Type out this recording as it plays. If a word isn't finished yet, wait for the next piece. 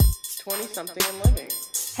20 something and living.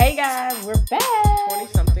 Hey guys, we're back. 20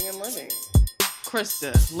 something and living.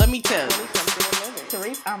 Krista, let me tell you. 20 something and living.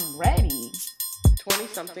 Therese, I'm ready. 20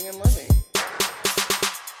 something and living.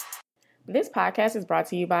 This podcast is brought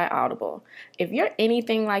to you by Audible. If you're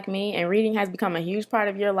anything like me and reading has become a huge part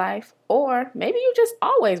of your life, or maybe you've just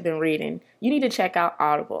always been reading, you need to check out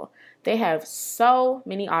Audible. They have so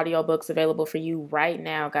many audiobooks available for you right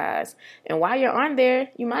now, guys. And while you're on there,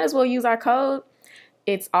 you might as well use our code.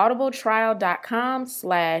 It's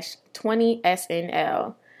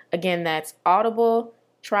audibletrial.com/20SNL. Again, that's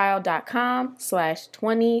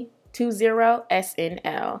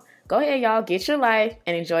audibletrial.com/2020SNL. Go ahead, y'all. Get your life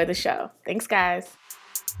and enjoy the show. Thanks, guys.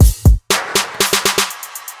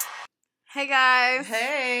 Hey, guys.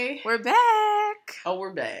 Hey. We're back. Oh,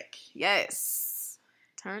 we're back. Yes.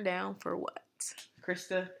 Turn down for what?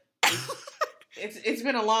 Krista, it's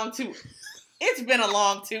been a long 2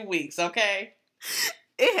 weeks, okay?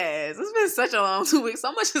 It has. It's been such a long 2 weeks.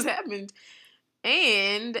 So much has happened.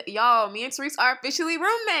 And y'all, me and Therese are officially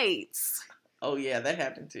roommates. Oh yeah, that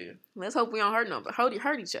happened too. Let's hope we don't hurt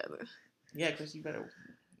each other. Yeah, Chris, you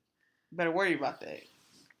better worry about that.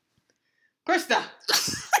 Krista!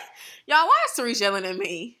 Y'all, why is Therese yelling at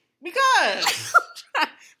me? Because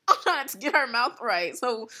I'm trying to get her mouth right,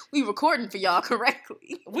 so we recording for y'all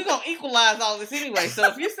correctly. we're going to equalize all this anyway, so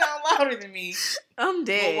if you sound louder than me, I'm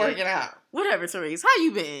dead. we'll work it out. Whatever, Therese. How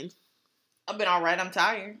you been? I've been all right. I'm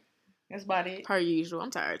tired. That's about it. Per usual. I'm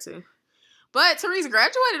tired too. But Therese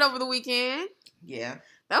graduated over the weekend. Yeah.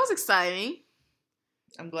 That was exciting.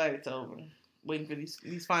 I'm glad it's over. Waiting for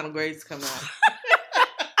these final grades to come out.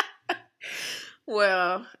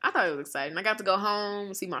 Well, I thought it was exciting. I got to go home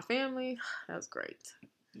and see my family. That was great.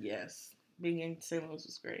 Yes. Being in St. Louis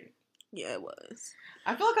was great. Yeah, it was.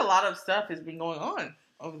 I feel like a lot of stuff has been going on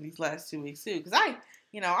over these last 2 weeks, too. Because I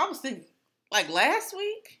was thinking, like, last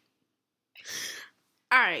week.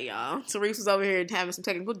 All right, y'all. Therese was over here having some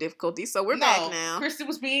technical difficulties, so we're back now. Krista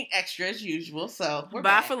was being extra as usual, so we're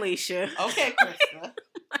Bye, back. Felicia. Okay, Krista.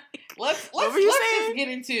 Let's saying? just get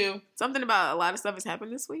into Something about a lot of stuff has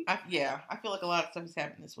happened this week. I feel like a lot of stuff has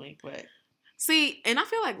happened this week, but see, and I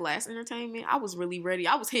feel like last entertainment, I was really ready.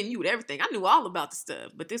 I was hitting you with everything. I knew all about the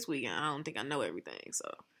stuff, but this week I don't think I know everything.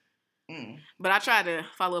 So, but I tried to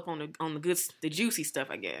follow up on the juicy stuff,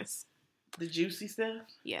 I guess. The juicy stuff.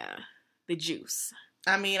 Yeah, the juice.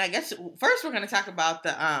 I mean, I guess first we're going to talk about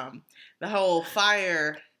the whole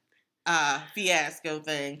fire fiasco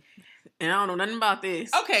thing. And I don't know nothing about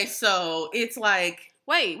this. Okay, so it's like...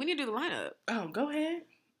 Wait, we need to do the lineup. Oh, go ahead.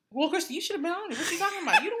 Well, Krista, you should have been on it. What you talking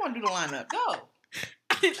about? You don't want to do the lineup. Go.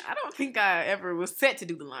 I don't think I ever was set to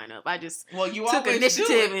do the lineup. I just took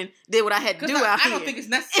initiative and did what I had to do out here. I don't think it's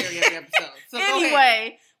necessary every episode. So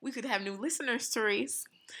anyway, we could have new listeners, Therese.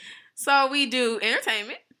 So we do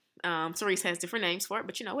entertainment. Therese has different names for it,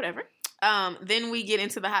 but whatever. Then we get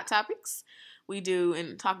into the hot topics. We do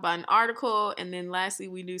and talk about an article, and then lastly,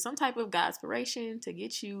 we do some type of God inspiration to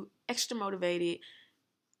get you extra motivated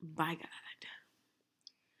by God.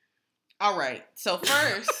 All right. So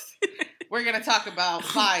first, we're going to talk about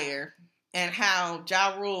fire and how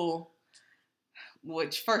Ja Rule,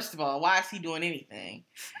 which first of all, why is he doing anything?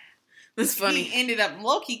 That's funny. He ended up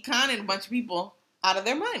low-key conning a bunch of people out of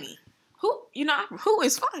their money. Who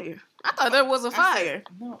is fire? I thought there was a fire.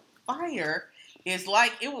 No, fire is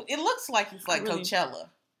like, it looks like it's like really? Coachella.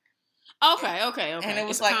 Okay. And it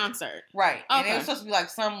was it's like a concert. Right. Okay. And it was supposed to be like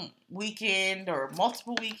some weekend or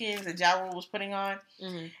multiple weekends that Ja Rule was putting on.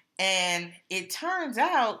 Mm-hmm. And it turns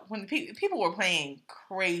out when people were paying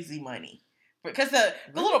crazy money. Because the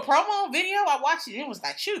little promo video, I watched it was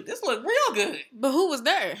like, shoot, this looked real good. But who was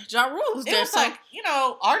there? Ja Rule was there. It was like,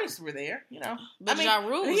 artists were there, But Ja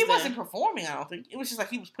Rule was he wasn't performing, I don't think. It was just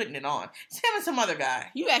like he was putting it on. It's him and some other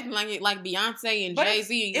guy. You acting like Beyonce and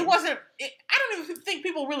Jay-Z. It wasn't, I don't even think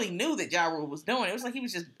people really knew that Ja Rule was doing it. It was like he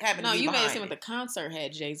was just having to be you made it behind seem like the concert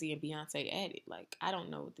had Jay-Z and Beyonce at it. Like, I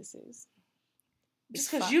don't know what this is.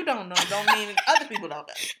 Just because you don't know don't mean other people don't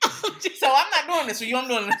know. So I'm not doing this for you, I'm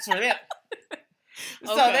doing this for them.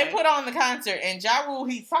 So they put on the concert, and Ja Rule,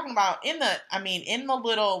 he's talking about in the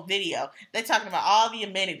little video, they're talking about all the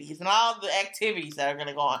amenities and all the activities that are going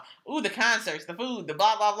to go on. Ooh, the concerts, the food, the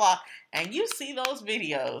blah, blah, blah. And you see those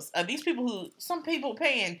videos of these people some people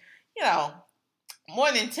paying,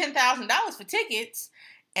 more than $10,000 for tickets,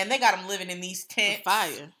 and they got them living in these tents.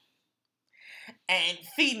 Fire. And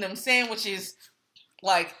feeding them sandwiches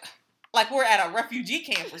like we're at a refugee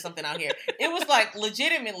camp or something out here. It was like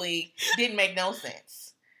legitimately didn't make no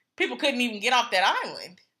sense. People couldn't even get off that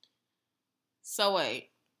island. So wait.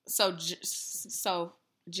 So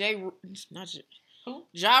Who?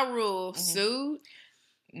 Ja Rule sued?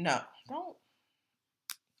 No, don't.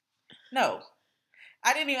 No,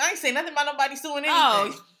 I ain't say nothing about nobody suing anything.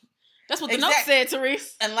 Oh, that's what the note said,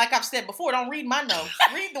 Therese. And like I've said before, don't read my notes.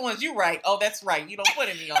 Read the ones you write. Oh, that's right. You don't put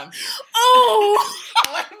any on. Oh,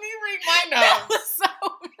 let me read my notes. That was so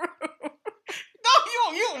rude.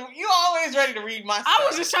 No, you always ready to read my stuff. I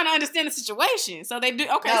was just trying to understand the situation. So they do.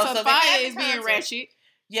 Okay, no, so Faya is being ratchet.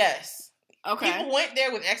 Yes. Okay. People went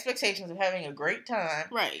there with expectations of having a great time.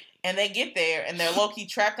 Right. And they get there and they're low-key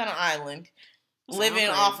trapped on an island, living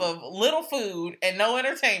off of little food and no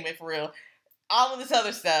entertainment for real. All of this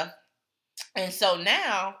other stuff. And so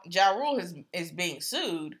now Ja Rule is being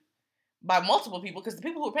sued by multiple people because the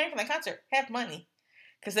people who were paying for that concert have money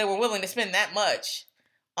because they were willing to spend that much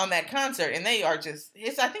on that concert, and they are just.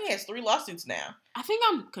 I think he has 3 lawsuits now. I think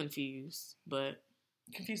I'm confused, but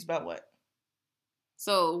confused about what?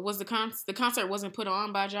 So was the concert wasn't put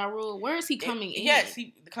on by Ja Rule? Where is he coming in? Yes,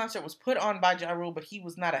 the concert was put on by Ja Rule, but he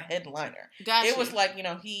was not a headliner. Gotcha. It was like,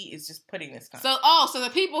 he is just putting this concert. So the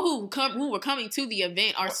people who were coming to the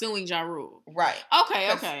event are suing Ja Rule. Right. Okay.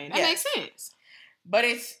 That makes sense. But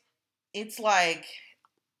it's like,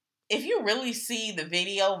 if you really see the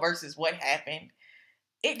video versus what happened,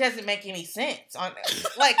 it doesn't make any sense.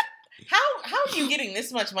 Like, how are you getting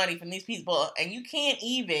this much money from these people and you can't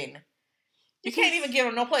even give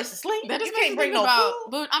them no place to sleep. That you can't bring no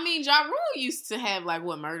food. But I mean, Ja Rule used to have like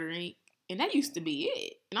Murder Inc. And that used to be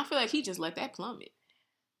it. And I feel like he just let that plummet.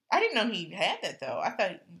 I didn't know he had that though. I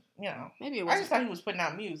thought, maybe it was. I just thought he was putting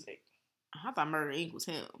out music. I thought Murder Inc. was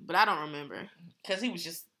him, but I don't remember because he was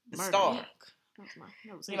just the Murder star. Inc.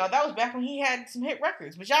 That was back when he had some hit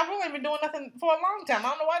records. But Ja Rule ain't been doing nothing for a long time. I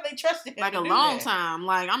don't know why they trusted him. Like a long time.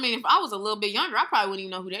 Like, I mean, if I was a little bit younger, I probably wouldn't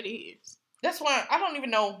even know who that is. That's why I don't even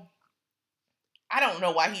know. I don't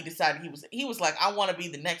know why he decided he was like, I want to be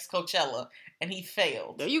the next Coachella, and he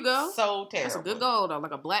failed. There you go. So terrible. That's a good goal though,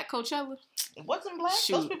 like a black Coachella. It wasn't black.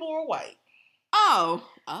 Shoot. Those people were white. Oh.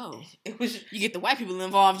 It was. You get the white people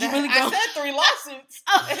involved. You really go. I said 3 lawsuits,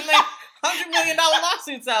 and they $100 million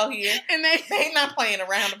lawsuits out here, and they not playing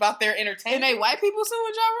around about their entertainment. And they white people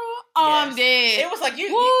suing Ja Rule. Oh, yes. I'm dead. It was like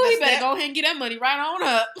you. Woo, you better go ahead and get that money right on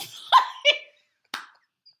up.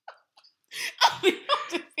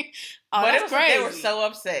 But it was crazy. They were so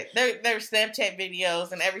upset. Their Snapchat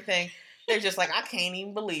videos and everything. They're just like, I can't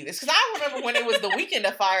even believe this. Because I remember when it was the weekend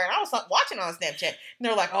of Fire, and I was watching on Snapchat, and they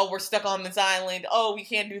were like, "Oh, we're stuck on this island. Oh, we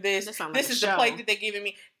can't do this. This is the plate that they're giving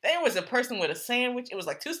me." There was a person with a sandwich. It was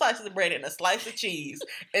like 2 slices of bread and a slice of cheese,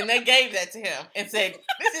 and they gave that to him and said,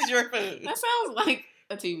 "This is your food." That sounds like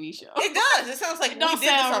a TV show. It does. It sounds like we did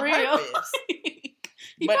this on purpose.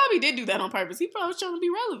 He probably did do that on purpose. He probably was trying to be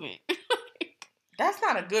relevant. That's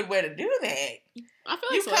not a good way to do that. I feel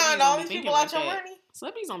like you conned all these people out your money.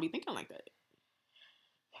 Celebrities don't be thinking like that.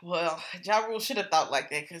 Well, Ja Rule should have thought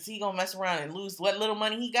like that because he gonna mess around and lose what little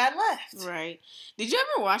money he got left. Right. Did you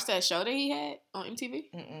ever watch that show that he had on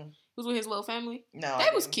MTV? Mm-mm. It was with his little family. No,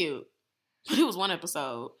 that was cute. But it was one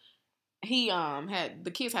episode. He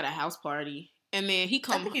the kids had a house party. And then he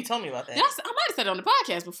come. I think you told me about that. I might have said it on the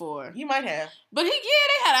podcast before. You might have. But they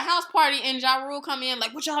had a house party and Ja Rule come in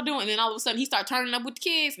like, what y'all doing? And then all of a sudden he started turning up with the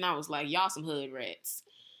kids. And I was like, y'all some hood rats.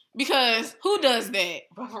 Because who does that?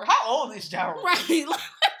 How old is Ja Rule? Right.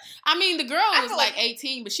 I mean, the girl was like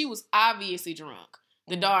 18, but she was obviously drunk.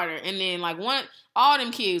 The daughter. And then all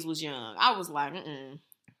them kids was young. I was like,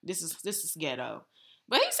 this is ghetto.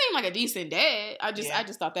 But he seemed like a decent dad. I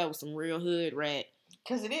just thought that was some real hood rat.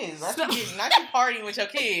 Because it is. Not you partying with your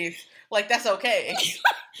kids. Like, that's okay.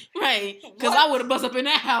 Right. Because I would have bust up in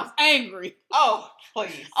that house angry. Oh,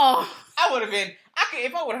 please. Oh. I would have been,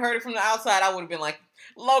 if I would have heard it from the outside, I would have been like,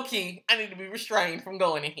 low-key, I need to be restrained from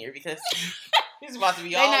going in here because it's about to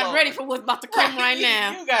be all They're not ready for what's about to come right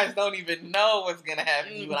now. You guys don't even know what's going to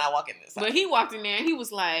happen to you when I walk in this house. But he walked in there and he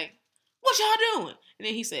was like, what y'all doing? And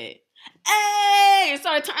then he said, hey! And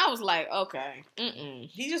started I was like, okay.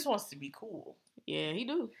 He just wants to be cool. Yeah, he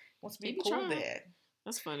do. Wants to be cool dad.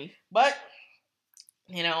 That's funny. But,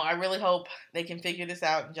 I really hope they can figure this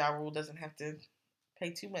out and Ja Rule doesn't have to pay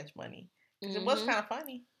too much money. Because it was kind of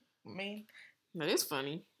funny. I mean. That is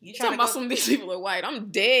funny. You talking about some of these people are white. I'm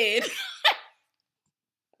dead.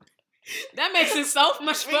 That makes it so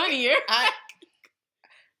much funnier. I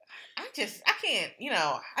can't,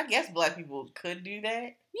 I guess black people could do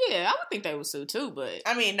that. Yeah, I would think they would sue too, but.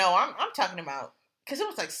 I mean, no, I'm talking about. Because it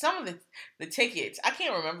was like some of the tickets, I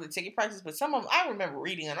can't remember the ticket prices, but some of them I remember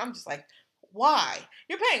reading, and I'm just like, why?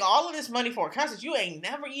 You're paying all of this money for a concert you ain't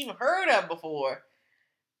never even heard of before.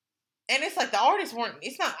 And it's like the artists weren't,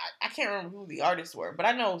 I can't remember who the artists were, but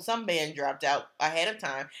I know some band dropped out ahead of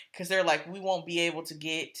time because they're like, we won't be able to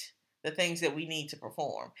get the things that we need to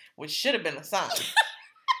perform, which should have been a sign.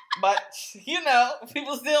 But, you know,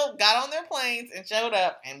 people still got on their planes and showed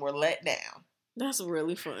up and were let down. That's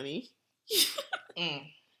really funny.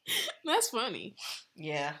 That's funny.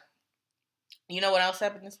 Yeah. You know what else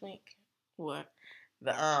happened this week? What?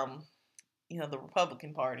 The the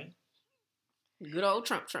Republican Party. Good old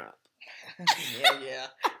Trump. yeah.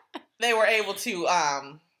 They were able to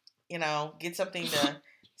get something to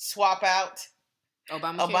swap out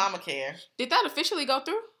Obamacare. Did that officially go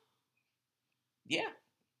through? Yeah.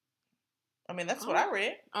 I mean, that's what I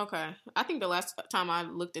read. Okay. I think the last time I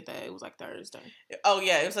looked at that, it was like Thursday. Oh,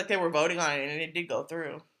 yeah. It was like they were voting on it, and it did go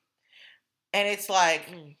through. And it's like,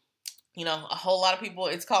 a whole lot of people,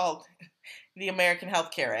 it's called the American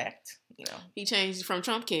Health Care Act. He changed it from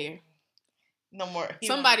Trump Care. No more.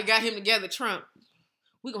 Somebody got him together, Trump.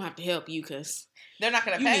 We're going to have to help you because they're not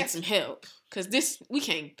going to pass. You need some help because we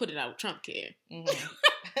can't put it out with Trump Care.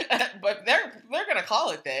 Mm-hmm. But they're going to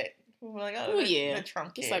call it that. We're like, the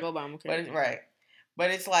Trump Care. It's like Obamacare. But right. But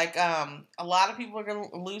it's like a lot of people are going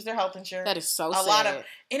to lose their health insurance. That is so sad.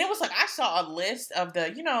 And it was like I saw a list of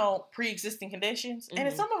the, pre-existing conditions. Mm-hmm.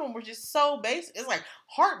 And some of them were just so basic. It's like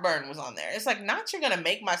heartburn was on there. It's like, not you're going to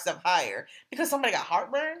make my stuff higher because somebody got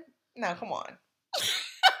heartburn? No, come on.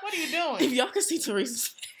 What are you doing? If y'all could see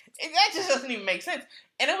Teresa's that just doesn't even make sense.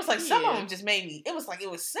 And it was like some of them just made me. It was like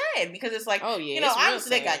it was sad because it's like obviously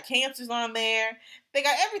they got cancers on there. They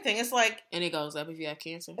got everything. It's like and it goes up if you have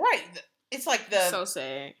cancer. Right. It's like so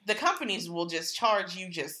sad. The companies will just charge you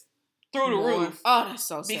just through the roof. Oh, that's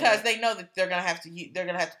so sad. Because they know that they're gonna have to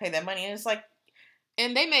pay that money, and it's like,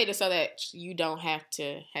 and they made it so that you don't have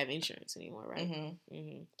to have insurance anymore, right? Mm-hmm.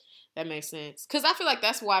 Mm-hmm. That makes sense. Because I feel like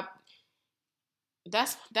that's why.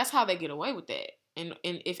 That's how they get away with that. And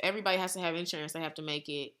if everybody has to have insurance, they have to make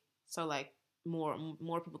it so like more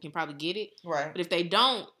people can probably get it. Right. But if they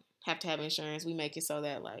don't have to have insurance, we make it so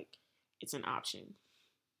that like it's an option.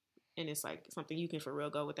 And it's like something you can for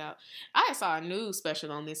real go without. I saw a news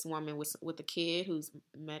special on this woman with a kid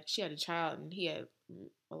she had a child and he had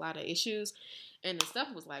a lot of issues. And the stuff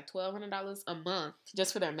was like $1,200 a month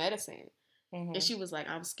just for their medicine. Mm-hmm. And she was like,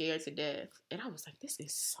 I'm scared to death. And I was like, this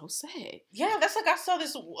is so sad. Yeah, that's like I saw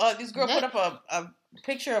this girl put up a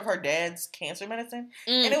picture of her dad's cancer medicine.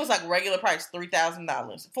 And it was like regular price,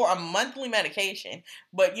 $3,000 for a monthly medication.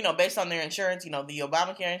 But, based on their insurance, the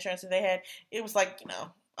Obamacare insurance that they had, it was like,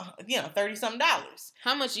 $30-something.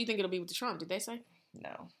 How much do you think it'll be with the Trump? Did they say?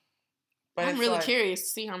 No. But I'm really curious to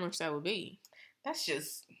see how much that would be. That's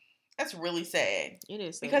really sad. It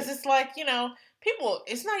is sad. Because it's like, people,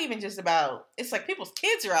 it's not even just about, it's like people's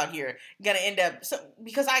kids are out here going to end up,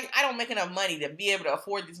 because I don't make enough money to be able to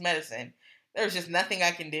afford this medicine. There's just nothing I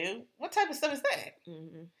can do. What type of stuff is that?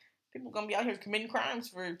 Mm-hmm. People going to be out here committing crimes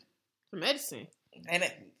for medicine. And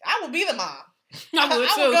I would be the mom. I would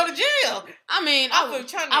too. I would go to jail. I mean, I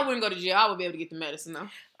wouldn't go to jail. I would be able to get the medicine though.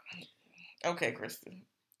 Okay, Kristen.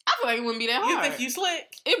 I feel like it wouldn't be that hard. You think you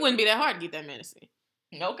slick? It wouldn't be that hard to get that medicine.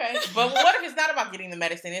 Okay, but what if it's not about getting the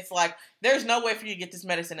medicine? It's like there's no way for you to get this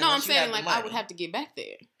medicine. No, I'm saying like I would have to get back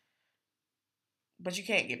there. But you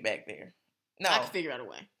can't get back there. No, I can figure out a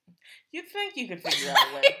way. You think you could figure out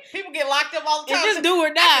a way? People get locked up all the time. If it's do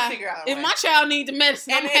or die, if my child needs the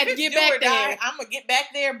medicine, I'm gonna have to get back there. I'm gonna get back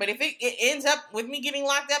there. But if it ends up with me getting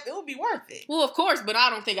locked up, it would be worth it. Well, of course, but I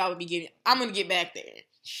don't think I would be getting. I'm gonna get back there.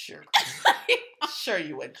 Sure, sure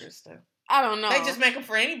you would, Krista. I don't know. They just make them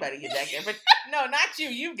for anybody to get back there. But no, not you.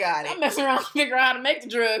 You got it. I'm messing around to figure out how to make the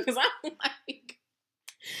drug because I'm like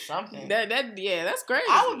something. That's crazy.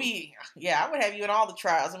 I would have you in all the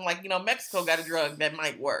trials. I'm like, Mexico got a drug that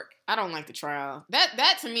might work. I don't like the trial.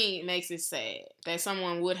 That to me makes it sad that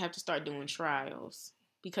someone would have to start doing trials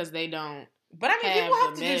because they don't. But I mean, people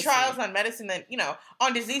have to do trials on medicine that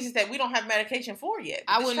on diseases that we don't have medication for yet.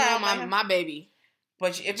 I wouldn't want my baby.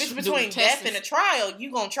 But if it's between death and a trial,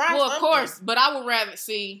 you gonna try. Well, something. Of course, but I would rather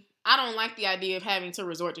see. I don't like the idea of having to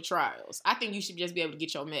resort to trials. I think you should just be able to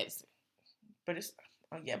get your medicine. But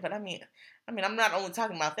but I mean, I'm not only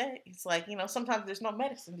talking about that. It's like sometimes there's no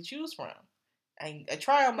medicine to choose from, and a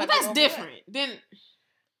trial. Well, that's different. Then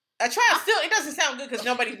a trial it doesn't sound good because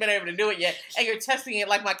nobody's been able to do it yet, and you're testing it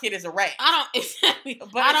like my kid is a rat. I don't exactly.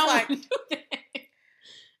 But I don't do that.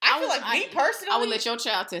 I feel like me personally, I would let your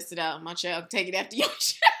child test it out. My child take it after your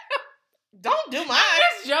child. Don't do mine.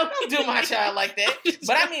 Don't do my child like that.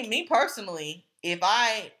 But I mean, me personally, if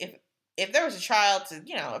there was a trial to,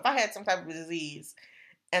 if I had some type of disease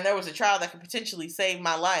and there was a trial that could potentially save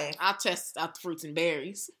my life, I'll test out the fruits and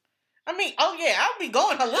berries. I mean, I'll be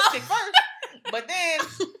going holistic first. But then,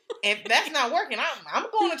 if that's not working, I'm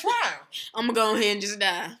going to trial. I'm going to go ahead and just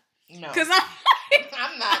die. No. Because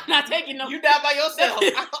I'm not. I'm not taking no. You die by yourself.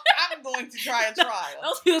 I'm going to try a trial.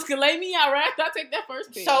 Those pills could lay me out right after I take that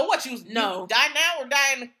first pill. So what? You die now or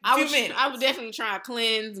die in a few minutes? I would definitely try to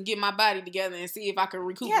cleanse and get my body together and see if I could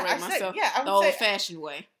recuperate myself the old-fashioned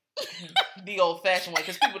way. The old-fashioned way,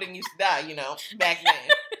 because people didn't used to die, back then.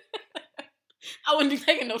 I wouldn't be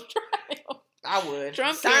taking no trial. I would.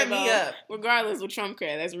 Trump sign me up. Regardless of Trump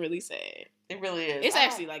care, that's really sad. It really is. It's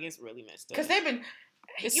actually it's really messed up. Because they've been,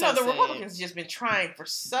 the Republicans just been trying for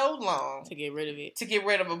so long to get rid of it. To get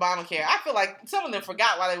rid of Obamacare. I feel like some of them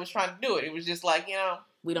forgot why they was trying to do it. It was just like,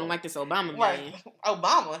 we don't like this Obama man. Right.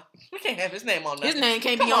 Obama. We can't have his name on that. His name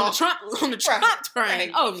can't be on the Trump train.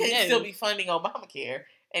 Right. Oh, we can't still be funding Obamacare.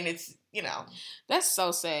 And it's, That's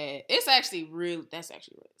so sad. That's actually really sad.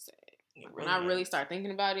 When I really start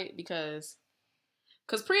thinking about it, because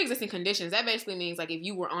pre-existing conditions, that basically means like if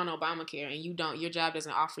you were on Obamacare and your job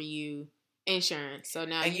doesn't offer you insurance, so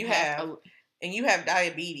now you have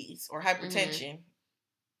diabetes or hypertension,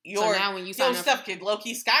 so now when you sign your stuff could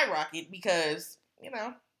low-key skyrocket because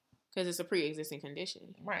it's a pre-existing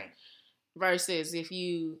condition, right? Versus if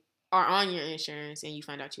you are on your insurance and you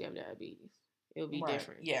find out you have diabetes, it'll be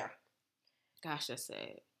different. Yeah. Gosh, that's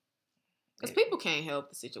sad. Because people can't help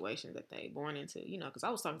the situations that they born into, because I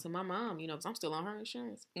was talking to my mom, because I'm still on her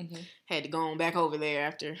insurance. Mm-hmm. Had to go on back over there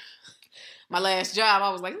after my last job. I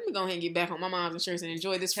was like, let me go ahead and get back on my mom's insurance and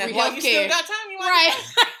enjoy this free health care. You still got time?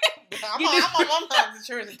 I'm on my mom's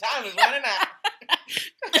insurance and time is running out.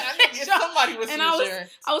 I need to get somebody with some insurance.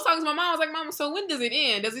 I was talking to my mom. I was like, Mama, so when does it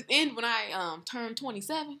end? Does it end when I turn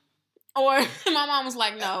 27? Or my mom was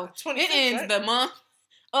like, no, it ends the month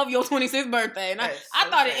of your 26th birthday. And I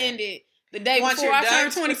thought it ended the day before I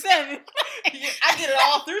turned 27. I get it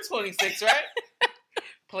all through 26, right?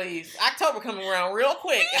 Please. October coming around real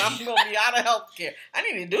quick, and I'm going to be out of healthcare. I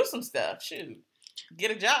need to do some stuff. Shoot.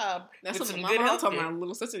 Get a job. That's with what some my good mom told healthcare. my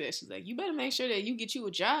little sister that. She's like, you better make sure that you get you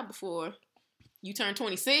a job before you turn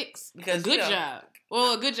 26. Because, a good job.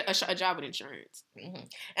 Well, a job with insurance. Mm-hmm. And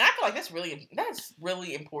I feel like that's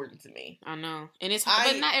really important to me. I know. And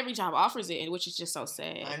but not every job offers it, which is just so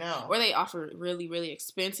sad. I know. Or they offer really, really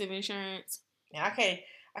expensive insurance. Yeah, I can't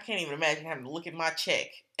even imagine having to look at my check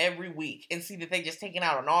every week and see that they just taking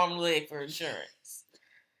out an arm and leg for insurance.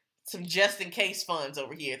 Some just in case funds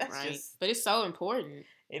over here. That's right. But it's so important.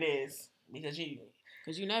 It is. Because you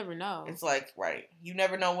never know. It's like, right. You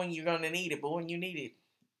never know when you're going to need it, but when you need it,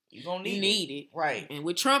 you're going to need it. You need it. Right. And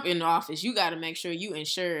with Trump in office, you got to make sure you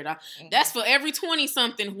insured. That's for every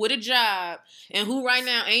 20-something with a job and who right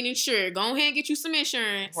now ain't insured. Go ahead and get you some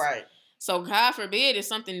insurance. Right. So God forbid if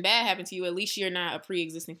something bad happened to you, at least you're not a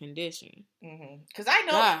pre-existing condition. Because I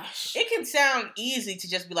know it can sound easy to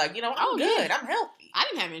just be like, I'm good. Yeah. I'm healthy. I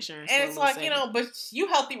didn't have insurance. And it's like, but you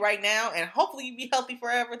healthy right now and hopefully you be healthy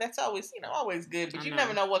forever. That's always, always good. But you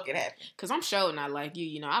never know what could happen. Because I'm sure not like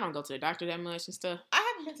you. I don't go to the doctor that much and stuff.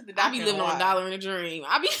 I haven't been to the doctor. I be living on $1 in a dream.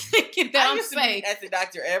 I be thinking that I'm safe. Be at the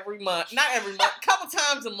doctor every month. Not every month. A couple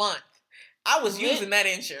times a month. I was using that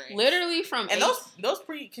insurance. Literally from and those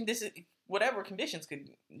pre-conditions, whatever conditions could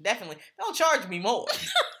definitely, they'll charge me more.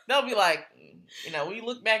 They'll be like, when you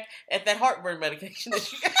look back at that heartburn medication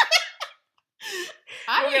that you got,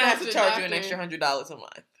 we're going to have to charge you an extra $100 a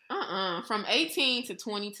month. From 18 to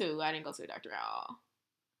 22, I didn't go to the doctor at all.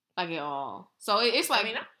 Like at all. So it's like,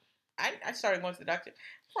 I started going to the doctor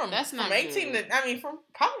from 18 to, from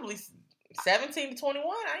probably 17 to 21,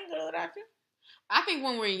 I didn't go to the doctor. I think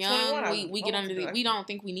when we're young, we get under we don't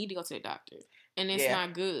think we need to go to the doctor. And it's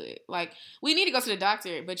not good. Like, we need to go to the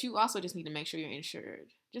doctor, but you also just need to make sure you're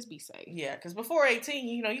insured. Just be safe. Yeah, because before 18,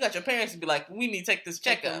 you got your parents to be like, we need to take this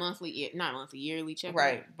checkup. Yearly checkup.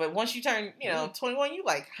 Right. But once you turn, 21, you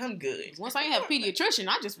like, I'm good. Once I have a pediatrician,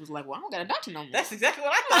 I just was like, well, I don't got a doctor no more. That's exactly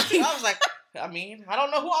what I thought too. I was like, I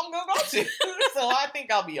don't know who I'm going to go to. So I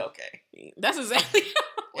think I'll be okay. That's exactly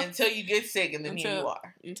until you get sick and then here you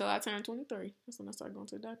are. Until I turn 23. That's when I started going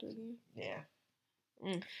to the doctor again. Yeah.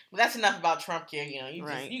 But that's enough about Trump care. You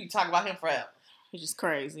can talk about him forever. It's just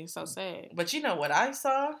crazy. It's so sad. But you know what I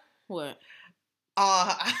saw? What?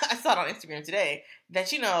 I saw it on Instagram today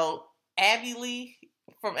that Abby Lee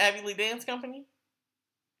from Abby Lee Dance Company.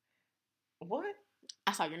 What?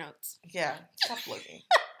 I saw your notes. Yeah, stop looking.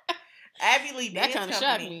 Abby Lee Dance Company. That kind of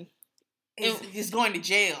shocked me. Is going to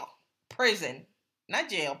jail, prison, not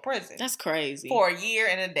jail, prison. That's crazy. For a year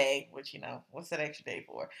and a day. Which what's that extra day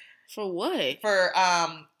for? For what? For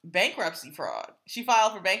bankruptcy fraud. She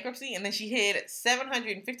filed for bankruptcy and then she hid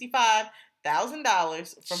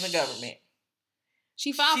 $755,000 from the government.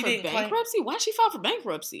 She filed for bankruptcy? Why'd she file for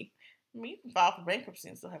bankruptcy? You can file for bankruptcy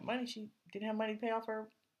and still have money. She didn't have money to pay off her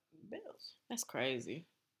bills. That's crazy.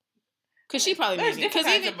 Because she probably there's made it. different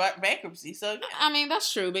kinds of bankruptcy, so yeah. I mean,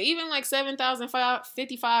 that's true. But even like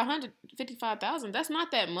 55,000, that's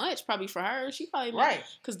not that much probably for her. She probably right.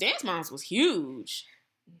 Because Dance Moms was huge.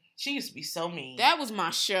 She used to be so mean. That was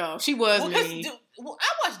my show. She was mean. I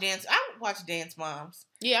watched Dance Moms.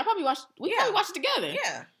 Yeah, I probably watched. We probably watched it together.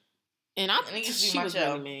 Yeah. And she was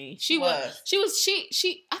really mean. She was. I think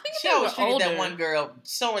she they always were treated older. that one girl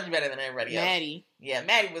so much better than everybody else. Maddie. Yeah,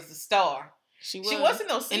 Maddie was the star. She wasn't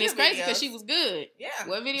no Sia and it's crazy videos. because she was good. Yeah.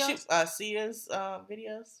 What videos? Sia's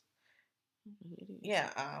videos.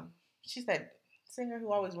 Yeah. She's that singer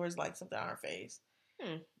who always wears like something on her face.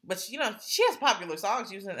 But she has popular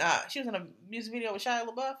songs. She was in a music video with Shia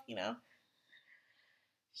LaBeouf.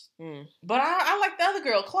 But I like the other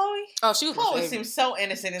girl, Chloe. Oh, she was my favorite. Chloe seems so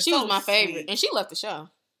innocent and she was my favorite, sweet. and she left the show.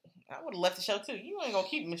 I would have left the show too. You ain't gonna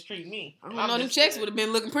keep mistreating me. I don't know. Them checks would have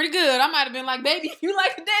been looking pretty good. I might have been like, baby, if you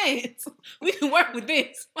like to dance, we can work with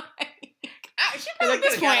this. At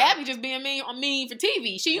this point, Abby just being mean for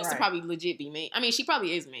TV. She used to probably legit be mean. I mean, she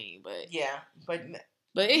probably is mean, but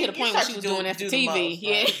but it hit a point when she was doing that for TV. Most,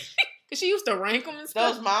 yeah, because she used to rank them and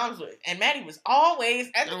stuff. Those moms and Maddie was always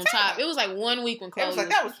at the top. It was like 1 week when Chloe was like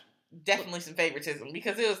that was definitely some favoritism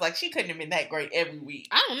because it was like she couldn't have been that great every week.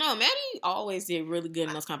 I don't know. Maddie always did really good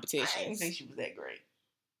in those competitions. I didn't think she was that great.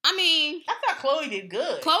 I mean, I thought Chloe did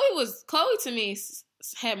good. Chloe to me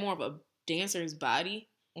had more of a dancer's body.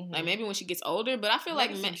 Mm-hmm. Like maybe when she gets older, but I feel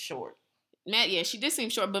like short. Yeah, she did seem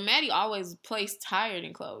short, but Maddie always placed higher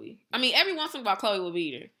than Chloe. I mean, every once in a while Chloe would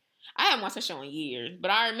beat her. I haven't watched that show in years, but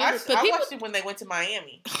I remember. I watched it when they went to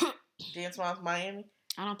Miami. Dance Moms Miami.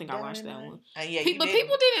 I don't think I watched that one. Yeah, but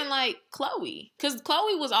people didn't like Chloe because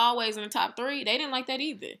Chloe was always in the top 3. They didn't like that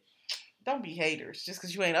either. Don't be haters just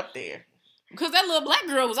because you ain't up there. Because that little black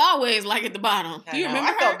girl was always like at the bottom. You remember?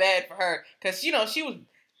 I felt bad for her because she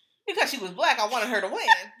was black. I wanted her to win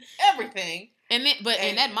everything. And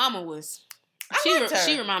that mama was.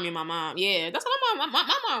 She reminded me of my mom. Yeah, that's what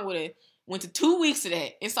my mom would have went to 2 weeks of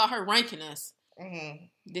that and saw her ranking us. Mm-hmm.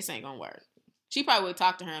 This ain't gonna work. She probably would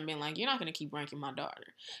talk to her and been like, "You're not gonna keep ranking my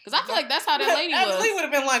daughter," because I feel like that's how that lady was. Ashley would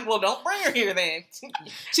have been like, "Well, don't bring her here then.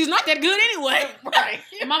 She's not that good anyway." Right.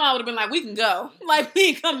 And my mom would have been like, "We can go. Like we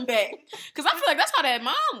ain't coming back." Because I feel like that's how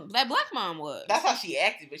that black mom was. That's how she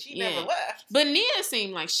acted, but she never left. But Nia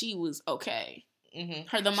seemed like she was okay.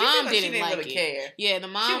 Mm-hmm. The mom didn't really care. Yeah, the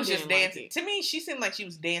mom. She was just dancing. To me, she seemed like she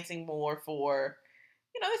was dancing more for.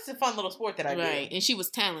 This is a fun little sport that I do. Right, and she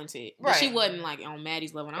was talented. But she wasn't, like, on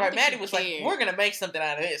Maddie's level. Right, Maddie was like, we're going to make something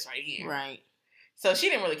out of this right here. Right. So she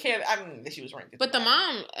didn't really care. I mean, that she was ranked. But the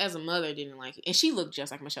mom, as a mother, didn't like it. And she looked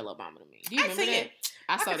just like Michelle Obama to me. Do you remember that?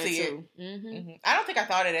 I saw that, too. Mm-hmm. Mm-hmm. I don't think I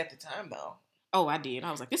thought it at the time, though. Oh, I did.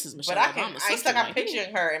 I was like, this is Michelle Obama's sister. I'm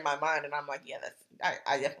picturing her in my mind, and I'm like, yeah,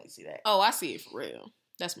 I definitely see that. Oh, I see it for real.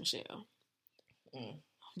 That's Michelle. Mm.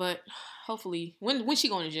 But hopefully, when she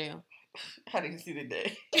going to jail? I didn't see the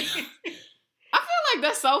day. I feel like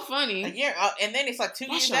that's so funny. A year, and then it's like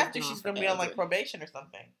 2 years after she's going to be on like probation or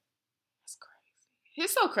something. That's crazy.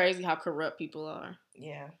 It's so crazy how corrupt people are.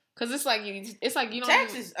 Yeah. Because it's like you don't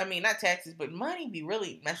taxes. I mean, not taxes, but money be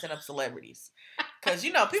really messing up celebrities. Because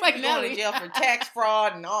people like be going to jail for tax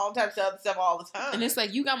fraud and all types of other stuff all the time. And it's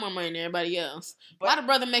like you got more money than everybody else. Why the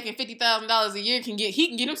brother making $50,000 a year can get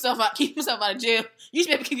himself out of jail? You should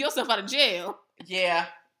be able to keep yourself out of jail. Yeah.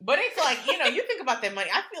 But it's like, you think about that money.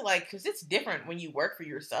 I feel like, because it's different when you work for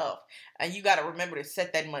yourself. And you got to remember to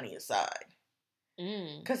set that money aside.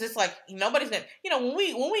 Because it's like, nobody's going to,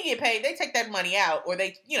 when we get paid, they take that money out. Or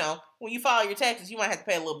they, when you file your taxes, you might have to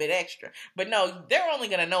pay a little bit extra. But no, they're only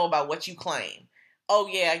going to know about what you claim. Oh,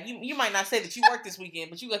 yeah, you might not say that you worked this weekend,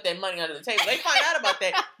 but you got that money under the table. They find out about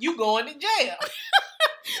that, you going to jail.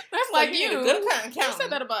 That's so like you. Good accountant. You said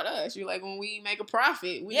that about us. You're like, when we make a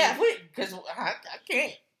profit. Because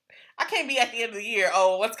I can't be at the end of the year,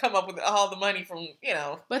 let's come up with all the money from,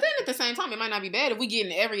 But then at the same time, it might not be bad if we get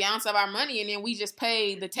every ounce of our money and then we just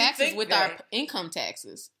pay the taxes with our income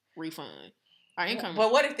taxes refund. Our income.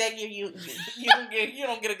 But what if that year you don't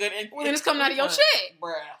get a good income? Well, then it's coming out of your check.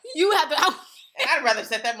 Bruh. You have to... And I'd rather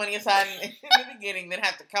set that money aside in the beginning than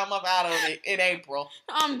have to come up out of it in April.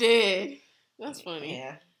 I'm dead. That's funny.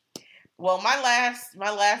 Yeah. Well, my last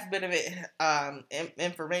bit of it,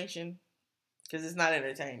 information, because it's not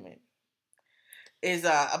entertainment, is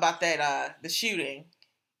about that the shooting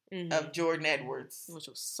of Jordan Edwards, which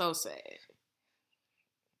was so sad.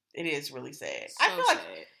 It is really sad. So I feel like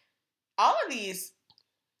all of these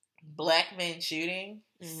black men shooting,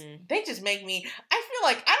 they just make me. I feel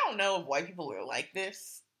like I don't know if white people are like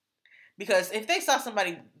this, Because if they saw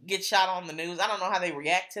somebody get shot on the news, I don't know how they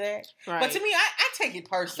react to that. Right. But to me, I take it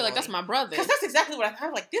personally. I feel like that's my brother. Because that's exactly what I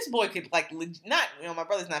thought. Like, this boy could, like, not, my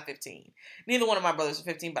brother's not 15. Neither one of my brothers are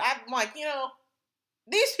 15. But I'm like,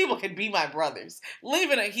 these people could be my brothers.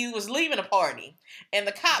 He was leaving a party. And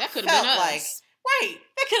the cop felt like, right,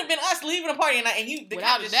 that could have been us leaving a party. And the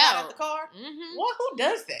cop just shot at the car. Mm-hmm. Well, who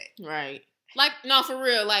does that? Right. Like, no, for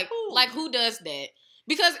real. Like, who does that?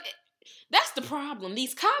 Because... That's the problem.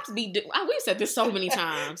 These cops we've said this so many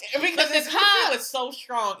times. Because the cop is so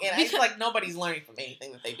strong, and it's like nobody's learning from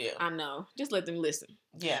anything that they do. I know. Just let them listen.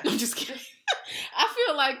 Yeah. I'm just kidding. I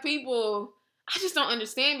feel like people, I just don't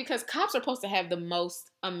understand because cops are supposed to have the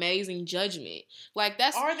most amazing judgment. Like,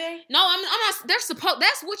 that's... Are they? No, I'm not. They're supposed...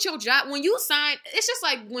 That's what your job... When you sign... It's just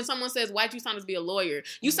like when someone says, why'd you sign us to be a lawyer?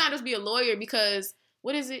 You signed us to be a lawyer because...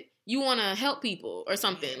 What is it? You want to help people or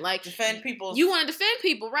something, like defend people. You want to defend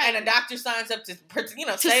people, right? And a doctor signs up to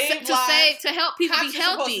save lives. To help people Cops be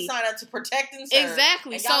healthy. To sign up to protect and serve.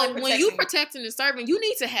 Exactly. So when you protecting and serving, you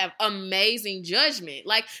need to have amazing judgment.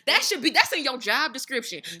 Like that's in your job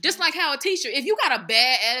description. Mm-hmm. Just like how a teacher, if you got a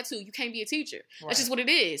bad attitude, you can't be a teacher. Right. That's just what it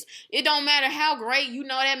is. It don't matter how great you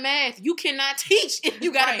know that math. You cannot teach if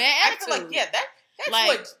you got a bad attitude. I feel like that's like,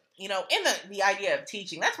 what. In the idea of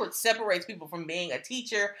teaching, that's what separates people from being a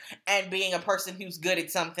teacher and being a person who's good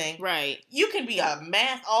at something. Right. You can be a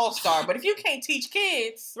math all-star, but if you can't teach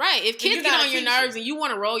kids... Right. If kids get on your nerves and you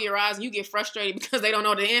want to roll your eyes and you get frustrated because they don't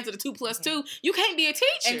know the answer to 2 + 2, you can't be a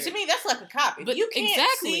teacher. And to me, that's like a cop. If you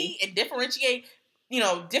can't see and differentiate...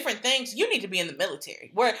 different things, you need to be in the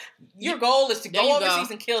military, where your goal is to go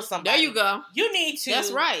overseas and kill somebody. There you go. You need to...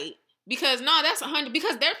 That's right. Because, no, that's 100...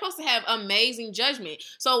 Because they're supposed to have amazing judgment.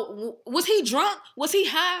 So, was he drunk? Was he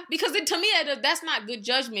high? Because to me, that's not good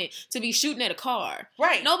judgment to be shooting at a car.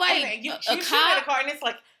 Right. Nobody... You shooting at a car, and it's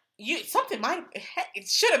like, it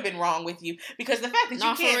should have been wrong with you. Because the fact that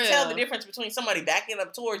you can't tell the difference between somebody backing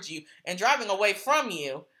up towards you and driving away from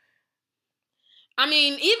you... I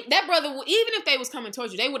mean, even if they was coming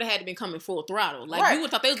towards you, they would have had to been coming full throttle. Like, you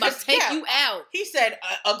would have thought they was about to take you out. He said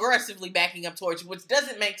aggressively backing up towards you, which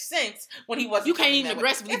doesn't make sense when he wasn't. You can't even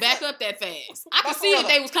aggressively back up that fast. I could see if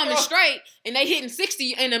they was coming straight and they hitting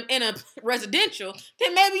 60 in a residential,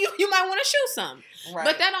 then maybe you might want to shoot something. Right.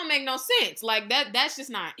 But that don't make no sense. Like, that's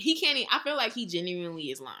just not... He can't even... I feel like he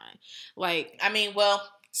genuinely is lying. Like... I mean, well...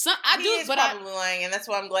 He is probably lying, and that's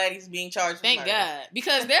why I'm glad he's being charged. Thank God,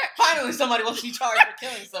 because finally somebody wants to be charged for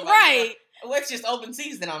killing somebody. Right? It's just open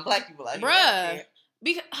season on black people out here. Bruh.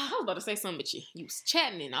 Because I was about to say something, but you was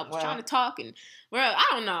chatting, and I was trying to talk, and I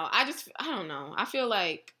don't know. I don't know. I feel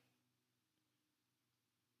like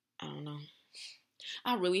I don't know.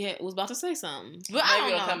 I really was about to say something, but I don't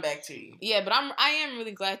know. It'll come back to you. Yeah, but I am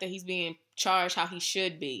really glad that he's being charged how he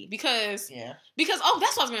should be because that's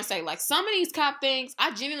what I was gonna say. Like some of these cop things,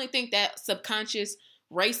 I genuinely think that subconscious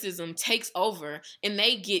racism takes over, and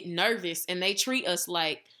they get nervous and they treat us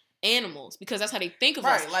like animals because that's how they think of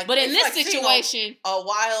us. Like, but in this situation, a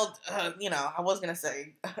wild, I was gonna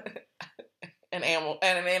say. An animal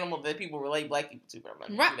that people relate black people to, but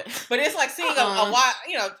I'm not gonna do that. But it's like seeing a wild,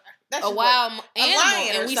 that's a wild animal,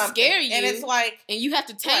 and we something. Scare you, and it's like, and you have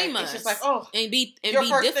to tame us. It's just like, your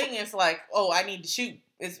first thing is like, I need to shoot.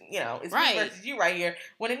 It's it's right. me versus you right here.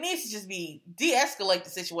 When it needs to just be de-escalate the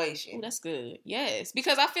situation. Ooh, that's good. Yes,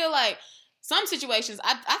 because I feel like some situations,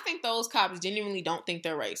 I think those cops genuinely don't think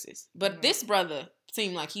they're racist, but this brother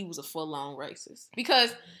seemed like he was a full-on racist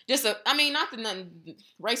because not that nothing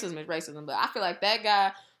racism is racism, but I feel like that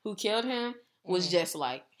guy who killed him was just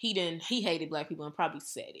like he hated black people and probably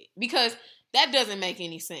said it because that doesn't make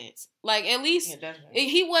any sense. Like at least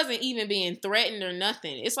he wasn't even being threatened or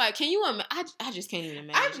nothing. It's like, can you imagine? I just can't even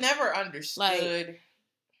imagine. I've never understood.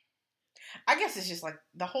 I guess it's just like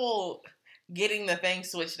the whole getting the thing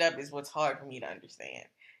switched up is what's hard for me to understand.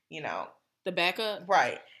 The backup,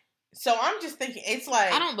 right? So I'm just thinking, it's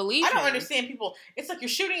like... I don't understand people. It's like you're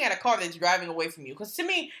shooting at a car that's driving away from you. Because to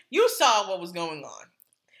me, you saw what was going on.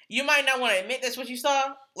 You might not want to admit that's what you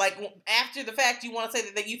saw. Like, after the fact, you want to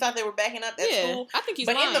say that you thought they were backing up. That's cool. I think he's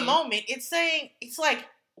lying. in the moment, it's like,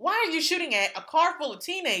 why are you shooting at a car full of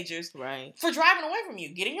teenagers for driving away from you?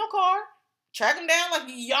 Get in your car, track them down like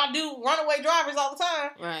y'all do runaway drivers all the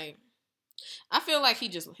time. Right. I feel like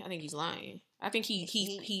I think he's lying. I think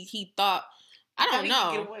he thought... I don't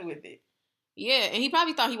know. He could get away with it. Yeah, and he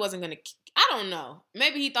probably thought he wasn't going to... I don't know.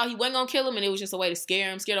 Maybe he thought he wasn't going to kill him and it was just a way to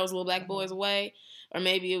scare those little black boys away. Or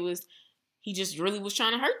maybe it was... He just really was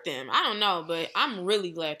trying to hurt them. I don't know, but I'm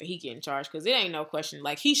really glad that he getting charged because it ain't no question.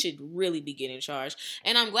 Like, he should really be getting charged.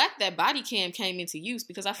 And I'm glad that body cam came into use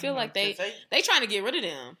because I feel like they trying to get rid of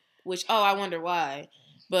them. Which, I wonder why.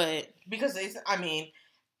 But because it's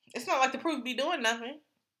not like the proof be doing nothing.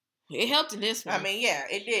 It helped in this one. I mean, yeah,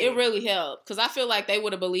 it did. It really helped because I feel like they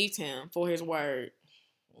would have believed him for his word,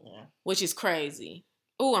 which is crazy.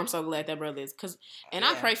 Oh, I'm so glad that brother is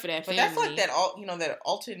I pray for that family. But that's like that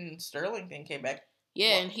Alton Sterling thing came back.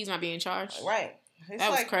 Yeah, and he's not being charged. Right.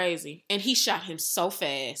 That was crazy. And he shot him so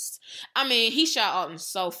fast. I mean, he shot Alton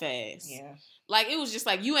so fast. Yeah. Like, it was just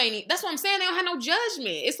like, that's what I'm saying. They don't have no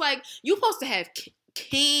judgment. It's like, you're supposed to have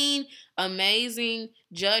keen, amazing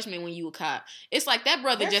judgment when you a cop. It's like that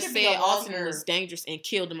brother just said Alton was dangerous and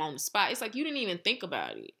killed him on the spot. It's like, you didn't even think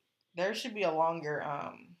about it. There should be a longer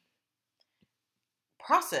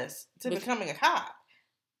process to becoming a cop.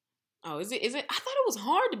 Oh, is it? I thought it was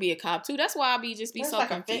hard to be a cop, too. That's why I be so like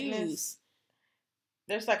confused.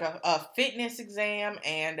 There's like a fitness exam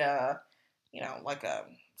and,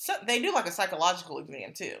 they do like a psychological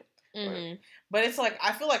exam, too. Mm-hmm. But it's like,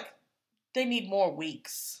 I feel like they need more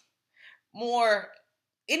weeks.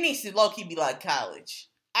 It needs to low-key be like college.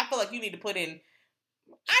 I feel like you need to put in,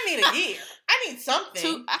 I need a year. I need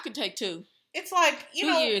something. I could take 2. It's like, 2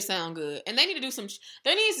 years sound good. And they need to do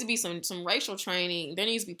there needs to be some racial training. There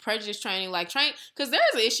needs to be prejudice training, because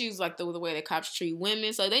there's issues like the way that cops treat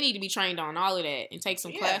women. So they need to be trained on all of that and take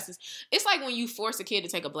some classes. It's like when you force a kid to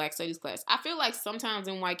take a black studies class. I feel like sometimes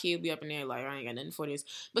them white kids be up in there like, I ain't got nothing for this.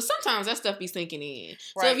 But sometimes that stuff be sinking in.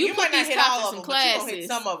 Right. So if you put these cops in some classes, but you hit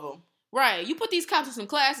some of them. Right. You put these cops in some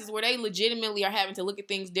classes where they legitimately are having to look at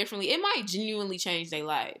things differently. It might genuinely change their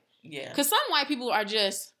life. Yeah. Because some white people are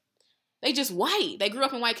they just white. They grew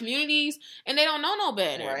up in white communities and they don't know no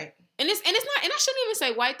better. Right. And it's not, and I shouldn't even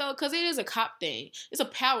say white though, because it is a cop thing. It's a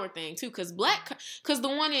power thing too. Because the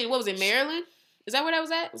one in, what was it, Maryland? Is that where that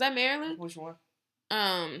was at? Was that Maryland? Which one?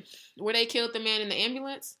 Where they killed the man in the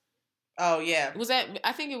ambulance. Oh yeah. Was that?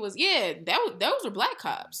 I think it was. Yeah, those were black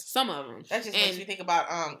cops. Some of them. That just makes me think about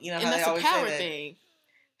how they always power say that. Thing.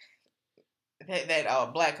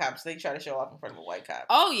 That black cops, they try to show off in front of a white cop.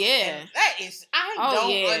 Oh yeah, and that is I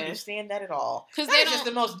don't understand that at all. Because that's just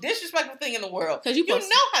the most disrespectful thing in the world. Because you know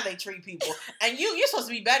how they treat people, and you're supposed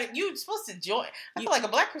to be better. You're supposed to join. I feel like a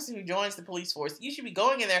black person who joins the police force, you should be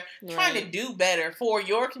going in there trying to do better for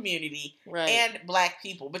your community and black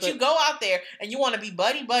people. But you go out there and you want to be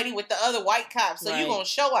buddy with the other white cops, so you're gonna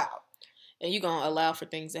show out, and you're gonna allow for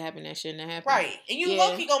things to happen that shouldn't have happened. Right, and you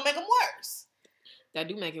low-key gonna make them worse. That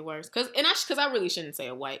do make it worse. Because I really shouldn't say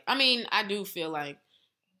a white. I mean, I do feel like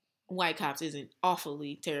white cops isn't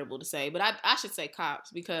awfully terrible to say, but I should say cops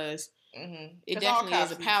because it definitely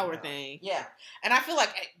is a power thing. Yeah. And I feel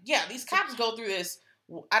like, these cops go through this,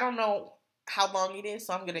 I don't know how long it is,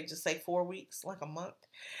 so I'm going to just say 4 weeks, like a month.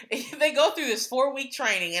 They go through this 4-week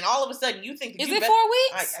training, and all of a sudden you think... Is it 4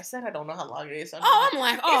 weeks? I said I don't know how long it is. So I'm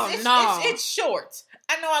like, no. It's short.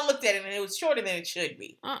 I know I looked at it, and it was shorter than it should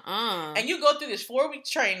be. And you go through this 4-week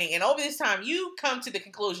training, and over this time, you come to the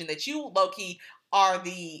conclusion that you, low-key, are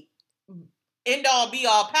the end-all,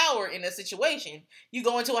 be-all power in a situation. You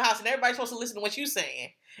go into a house, and everybody's supposed to listen to what you're saying.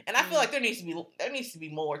 And I feel like there needs to be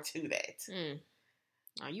more to that.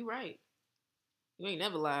 Are you right? You ain't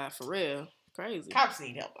never lied, for real. Crazy. Cops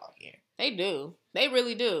need help out here. They do. They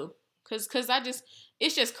really do. Cause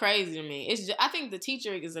it's just crazy to me. I think the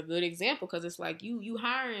teacher is a good example because it's like you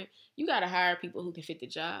gotta hire people who can fit the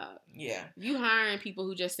job. Yeah. You hiring people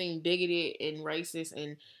who just seem bigoted and racist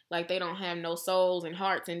and like they don't have no souls and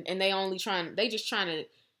hearts and they just trying to,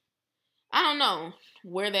 I don't know,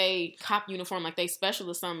 wear they cop uniform like they special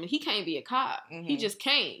or something. He can't be a cop. He just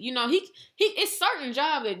can't. You know, he it's certain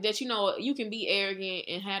job that you can be arrogant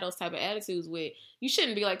and have those type of attitudes with. You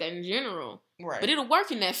shouldn't be like that in general. Right. But it'll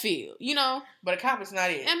work in that field, But a cop is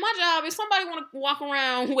not it. And my job, if somebody want to walk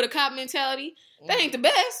around with a cop mentality, that ain't the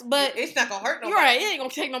best, but... It's not going to hurt nobody. You're right, it ain't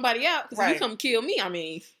going to take nobody out. Because if you come kill me, I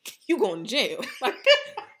mean, you going to jail. Like,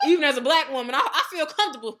 even as a black woman, I feel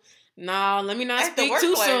comfortable. Nah, let me not speak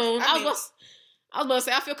too soon. I was about to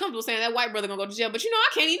say, I feel comfortable saying that white brother going to go to jail, but I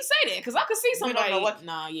can't even say that, because I could see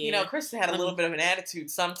somebody... Kristen had a little bit of an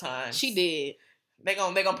attitude sometimes. She did. They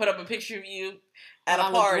gonna put up a picture of you at a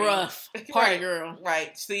party. Rough. Party girl.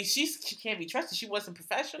 Right. See, she can't be trusted. She wasn't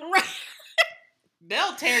professional. Right.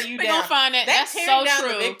 They'll tear you down. They gonna find that. That's tearing so down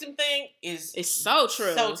true. The victim thing it's so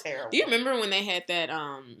true. So terrible. Do you remember when they had that?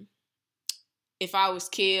 If I was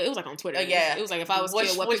killed, it was like on Twitter. Yeah. It was like if I was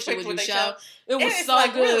killed, what picture would you show? It was so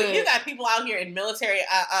like, good. Really, you got people out here in military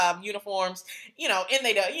uniforms, in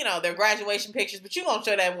their graduation pictures, but you gonna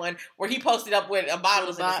show that one where he posted up with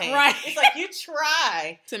bottles in his hand. Right. It's like you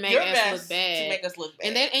try to make us look bad. To make us look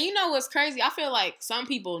bad. And you know what's crazy? I feel like some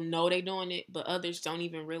people know they doing it, but others don't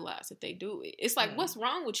even realize that they do it. It's like, what's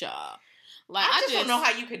wrong with y'all? Like I just don't know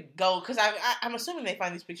how you could go, because I'm assuming they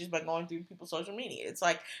find these pictures by going through people's social media. It's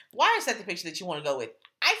like, why is that the picture that you want to go with?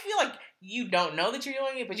 I feel like you don't know that you're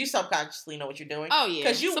doing it, but you subconsciously know what you're doing. Oh yeah,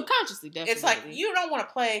 because you subconsciously definitely. It's like you don't want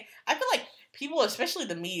to play. I feel like people, especially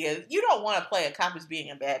the media, you don't want to play a cop as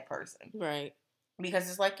being a bad person, right? Because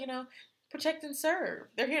it's like, protect and serve.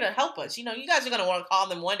 They're here to help us. You guys are gonna want to call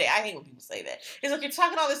them one day. I hate when people say that. It's like you're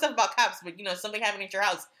talking all this stuff about cops, but something happening at your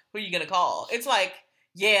house. Who are you gonna call? It's like,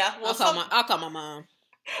 yeah, well, I'll call my mom.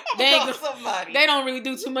 They don't really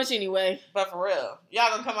do too much anyway. But for real,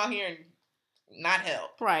 y'all gonna come out here and not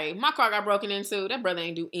help. Right. My car got broken into. That brother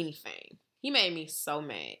ain't do anything. He made me so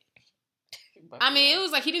mad. It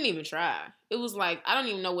was like he didn't even try. It was like, I don't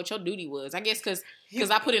even know what your duty was. I guess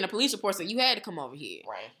because I put in a police report, so you had to come over here.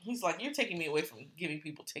 Right. He's like, you're taking me away from giving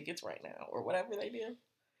people tickets right now, or whatever they do.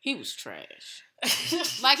 He was trash.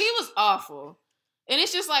 Like, he was awful. And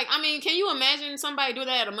it's just like, can you imagine somebody do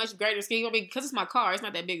that at a much greater scale? Because it's my car, it's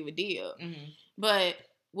not that big of a deal. Mm-hmm. But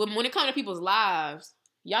when it comes to people's lives,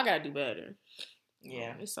 y'all gotta do better.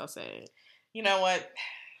 Yeah. It's so sad. You know what?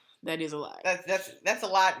 That is a lot. That's a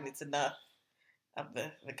lot, and it's enough of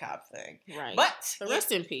the cop thing. Right. But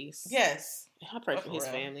rest in peace. Yes. I pray for his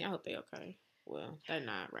family. I hope they're okay. Well, they're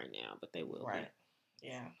not right now, but they will. Right. Be.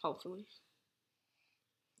 Yeah. Hopefully.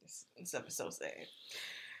 This episode's sad.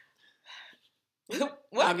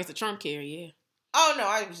 I guess the Trump care, yeah. Oh, no,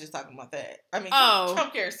 I was just talking about that.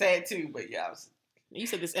 Trump care is sad too, but yeah. You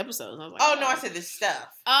said this episode. I was like, oh, no, I said this stuff.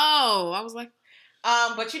 Oh, I was like.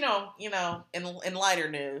 But in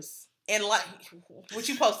lighter news, what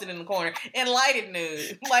you posted in the corner, lighter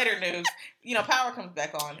news, Power comes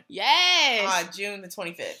back on. Yes. June the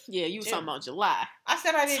 25th. Yeah, you were talking about July. I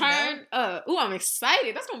said I didn't know. Ooh, I'm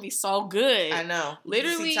excited. That's going to be so good. I know.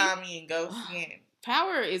 Literally. See Tommy and Ghost again.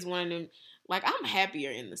 Power is one of them. Like, I'm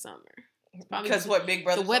happier in the summer. Probably because Big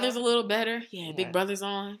Brother's the weather's on? A little better. Yeah, Big Brother's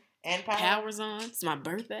on. And Power's on. It's my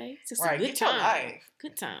birthday. It's just right, a good time. Life.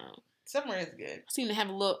 Good time. Summer is good. I seem to have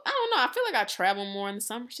a little. I don't know. I feel like I travel more in the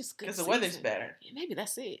summer. It's just good because the weather's better. Yeah, maybe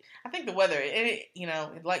that's it. I think the weather,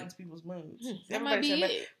 it lightens people's moods. That might be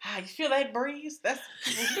it. You feel that breeze? That's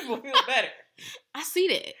people feel better. I see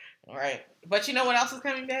that. All right, but you know what else is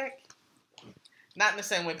coming back? Not in the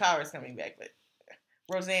same way Power is coming back, but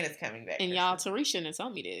Roseanne is coming back. And y'all, Tarisha didn't tell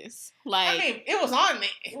me this. Like, it was on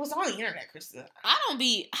the internet, Krista.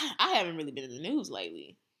 I haven't really been in the news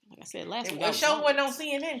lately. Like I said last week. The show wasn't on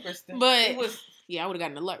CNN, Kristen. But I would have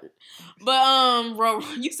gotten an alert.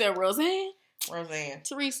 But you said Roseanne.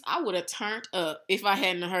 Therese, I would have turned up if I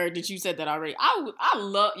hadn't heard that you said that already. I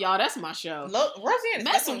love y'all. That's my show. Roseanne is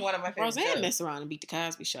definitely one of my favorite Roseanne shows. mess around and beat the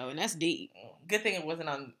Cosby Show, and that's deep. Good thing it wasn't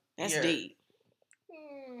on. That's deep.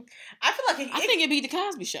 I feel like I think it beat the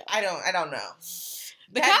Cosby Show. I don't know.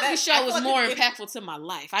 The Cosby Show was more impactful to my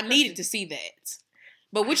life. I needed to see that.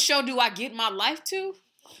 But which show do I get my life to?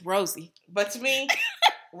 Rosie. But to me,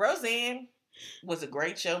 Roseanne was a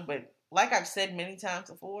great show, but like I've said many times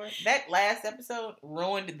before, that last episode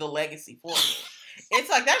ruined the legacy for me. It's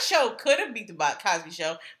like that show could have beat the Cosby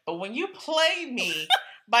Show, but when you play me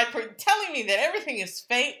by telling me that everything is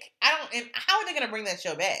fake, and how are they going to bring that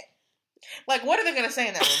show back? Like, what are they going to say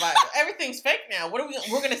in that revival? Everything's fake now. We're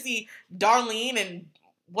going to see Darlene and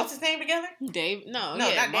what's his name together? Dave? No,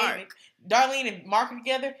 not Mark. David. Darlene and Mark are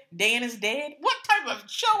together. Dan is dead. What type of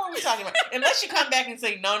show are we talking about? Unless you come back and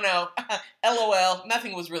say, no, LOL,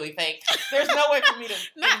 nothing was really fake. There's no way for me to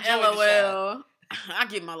not enjoy LOL. The show. I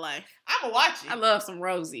get my life. I'm going to watch it. I love some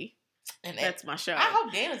Rosie. And that's my show. I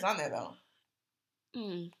hope Dan is on there, though.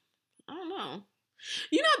 I don't know.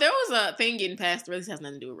 There was a thing getting passed. This has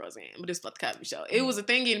nothing to do with Roseanne, but it's about the Cosby Show. It was a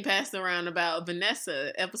thing getting passed around about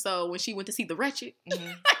Vanessa episode when she went to see The Wretched.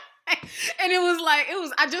 Mm-hmm. And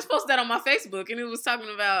I just posted that on my Facebook, and it was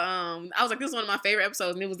talking about, I was like, this is one of my favorite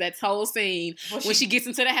episodes, and it was that whole scene when she gets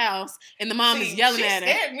into the house, and the mom is yelling at her.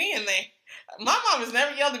 She scared me in there. My mom has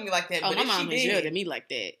never yelled at me like that, but my mom has yelled at me like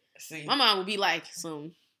that. See. My mom would be like,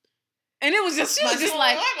 and it was just, she was just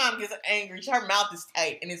like... My mom gets angry. Her mouth is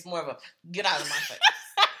tight, and it's more of a, get out of my face.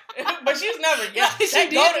 But she was never yelling. That's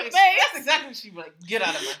exactly what she was like, get out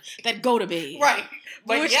of my face. That go to bed. Right.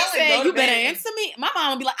 But when she said, you better answer me, my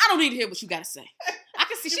mom would be like, I don't need to hear what you got to say. I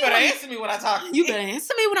can see you better answer me when I talk to you. You better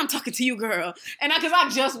answer me when I'm talking to you, girl. And because I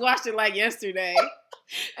just watched it like yesterday.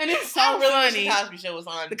 And it's so funny. The Cosby Show was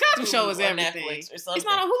on. The Cosby Show was everything. Netflix or something. It's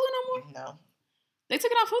not on Hulu no more? No. They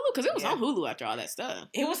took it off Hulu because it was on Hulu after all that stuff.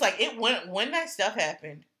 It was like when that stuff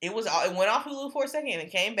happened. It went off Hulu for a second and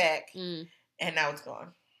it came back, and now it's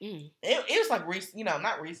gone. It was like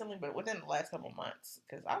not recently, but within the last couple of months.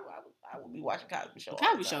 Because I would be watching Cosby Show.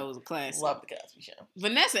 Cosby Show was a classic. Love the Cosby Show.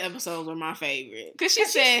 Vanessa episodes were my favorite because she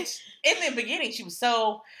said in the beginning she was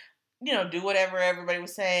so, do whatever everybody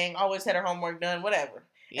was saying. Always had her homework done, whatever.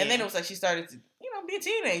 Yeah. And then it was like she started to, be a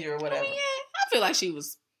teenager or whatever. I feel like she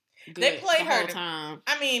was good they played the her whole time.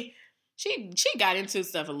 I mean, she got into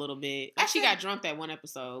stuff a little bit. Like she got drunk that one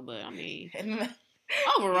episode, but I mean,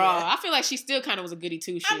 overall, I feel like she still kind of was a goody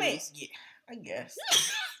two shoes. I mean, yeah, I guess.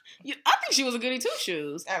 I think she was a goody two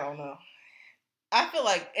shoes. I don't know. I feel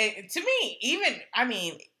like to me,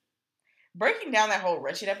 even breaking down that whole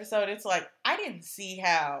Wretched episode, it's like I didn't see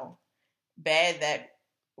how bad that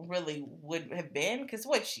really would have been. Because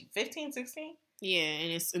what, she 15, 16?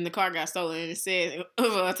 Yeah, and the car got stolen, and it said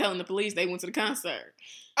telling the police they went to the concert.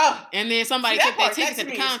 Oh, and then somebody took their tickets at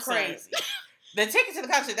the concert. Crazy. The tickets to the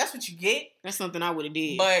concert, that's what you get. That's something I would have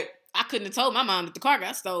did. But I couldn't have told my mom that the car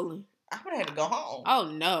got stolen. I would have had to go home. Oh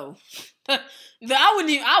no,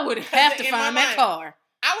 I would have to find that car.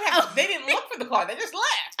 I would have. They didn't look for the car. They just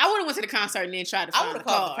left. I would have went to the concert and then tried to find the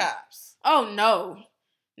car. I would have called the cops. Oh no.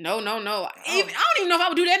 No. I don't even know if I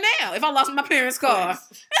would do that now. If I lost my parents' car,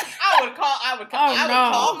 I would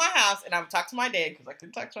call my house and I would talk to my dad because I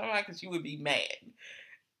couldn't talk to my mom because she would be mad.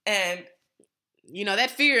 And that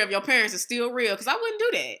fear of your parents is still real because I wouldn't do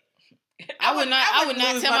that. I would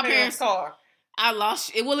not tell my parents' car. I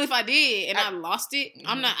lost it. Well, if I did and I lost it, mm-hmm.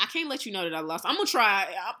 I can't let you know that I lost. I'm gonna try.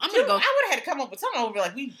 I'm gonna go. I would have had to come up with something. I would be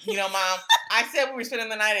like, Mom, I said we were spending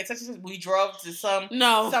the night at such and such. We drove to some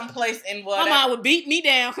place in whatever. My mom would beat me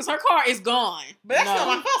down because her car is gone. But that's not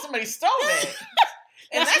my fault. Somebody stole it.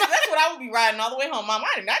 And that's what I would be riding all the way home. Mom,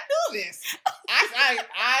 I did not do this.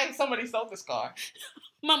 Somebody stole this car.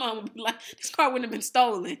 My mom would be like, this car wouldn't have been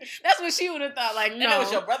stolen. That's what she would have thought. Like, no. And it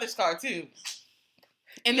was your brother's car too.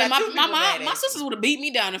 And then my sisters would have beat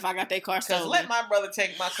me down if I got their car stolen. Because let my brother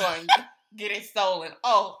take my car and get it stolen.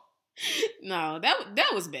 Oh. No,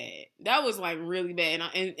 that was bad. That was like really bad.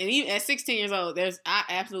 And even at 16 years old, I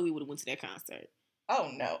absolutely would have went to that concert.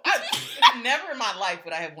 Oh no! Never in my life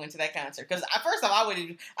would I have went to that concert because first off, I would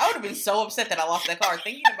have been so upset that I lost that car,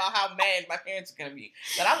 thinking about how mad my parents are gonna be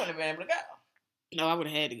that I wouldn't have been able to go. No, I would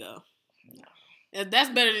have had to go. No. That's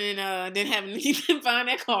better than having to find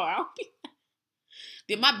that car.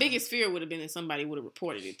 My biggest fear would have been that somebody would have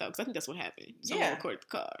reported it though, because I think that's what happened. Someone recorded the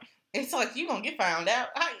car. It's like you gonna get found out.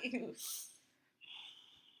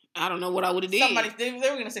 I don't know what I would have did. They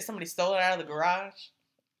were gonna say somebody stole it out of the garage.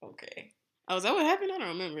 Okay. Oh, is that what happened? I don't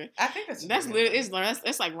remember. I think that's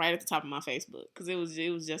it's like right at the top of my Facebook because it was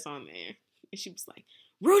just on there, and she was like,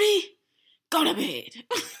 "Rudy, go to bed."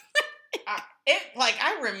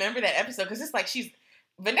 I remember that episode because it's like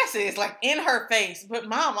Vanessa is like in her face, but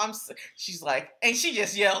Mom, she's like, and she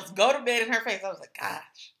just yells, "Go to bed!" in her face. I was like,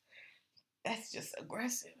 gosh, that's just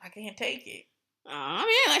aggressive. I can't take it. I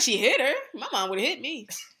mean, like she hit her. My mom would have hit me.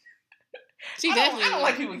 I don't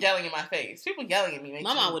like people yelling in my face. People yelling at me.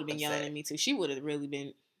 My mom would have been yelling at me too. She would have really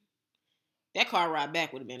been. That car ride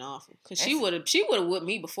back would have been awful because she would have whooped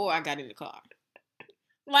me before I got in the car.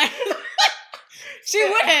 Like she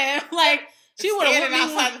would have She would have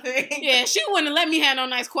outside the thing. Yeah, she wouldn't have let me have no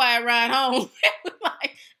nice quiet ride home.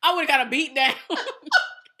 Like I would have got a beat down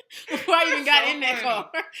before I even got in that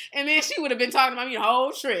car. And then she would have been talking about me the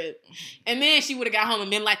whole trip. And then she would have got home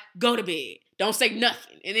and been like, "Go to bed. Don't say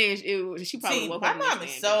nothing." And then she probably woke up. My mom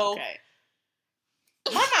is so. Okay.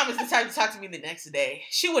 My mom is the type to talk to me the next day.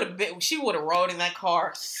 She would have rode in that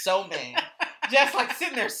car so mad. Just like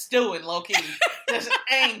sitting there stewing low key, just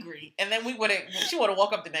angry. And then she would have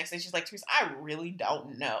woke up the next day. She's like, "Teresa, I really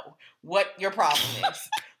don't know what your problem is.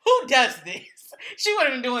 Who does this?" She would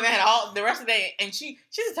have been doing that all the rest of the day. And she's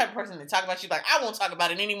the type of person to talk about. She's like, "I won't talk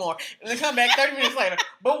about it anymore." And then come back 30 minutes later.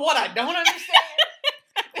 But what I don't understand,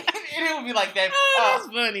 and it would be like that. Oh,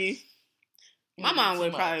 that's funny. My mom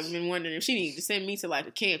would have probably been wondering if she needed to send me to like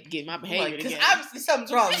a camp to get my behavior together. Because obviously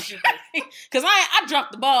something's wrong with you. Because I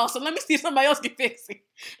dropped the ball, so let me see if somebody else can fix it.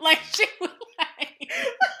 Like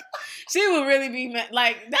she would really be mad.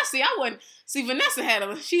 Like Vanessa had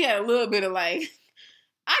a little bit of like.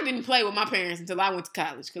 I didn't play with my parents until I went to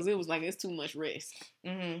college because it was like it's too much risk,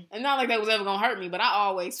 and not like they was ever gonna hurt me, but I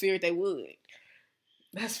always feared they would.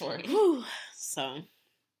 That's funny. Whew. So,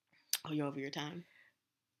 are you over your time?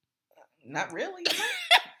 Not really.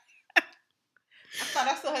 I thought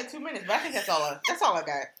I still had 2 minutes, but I think that's all I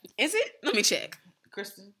got. Is it? Let me check.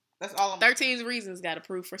 Kristen, that's all. 13 Reasons got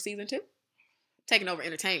approved for season 2. Taking over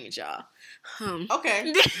entertainment, y'all.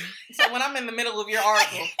 Okay. So when I'm in the middle of your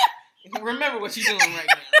article, remember what you're doing right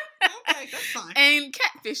now. Okay, that's fine. And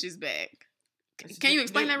Catfish is back. Can you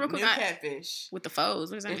explain that real quick? New catfish. With the foes.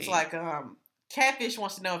 What does that mean? It's like catfish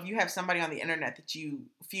wants to know if you have somebody on the internet that you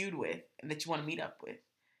feud with and that you want to meet up with.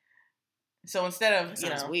 So instead of,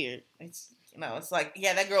 sounds weird. It's like,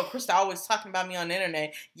 yeah, that girl Krista always talking about me on the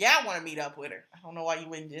internet. Yeah, I want to meet up with her. I don't know why you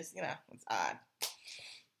wouldn't just, it's odd.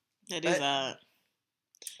 It is odd.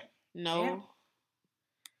 No.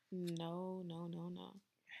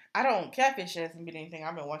 Catfish hasn't been anything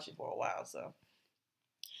I've been watching for a while, so.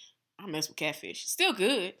 I mess with catfish. Still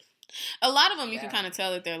good. A lot of them you can kind of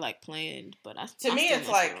tell that they're like planned, but to me it's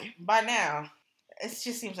like by now it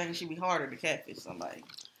just seems like it should be harder to catfish somebody.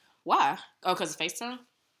 Why? Oh, because of FaceTime?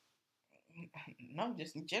 No,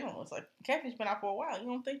 just in general. It's like catfish been out for a while. You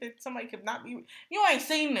don't think that somebody could not be? You ain't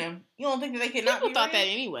seen them. You don't think that they could not be? People thought that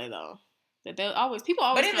anyway, though. That people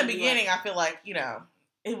always. But in the beginning, I feel like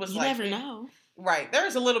it was you never know. Right, there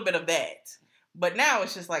was a little bit of that, but now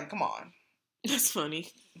it's just like, come on. That's funny.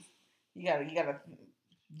 You gotta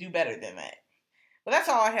do better than that. But that's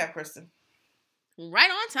all I have, Kristen. Right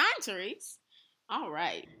on time, Therese. All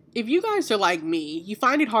right. If you guys are like me, you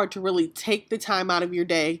find it hard to really take the time out of your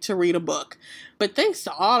day to read a book. But thanks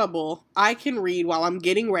to Audible, I can read while I'm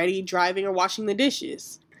getting ready, driving, or washing the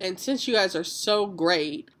dishes. And since you guys are so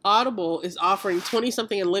great, Audible is offering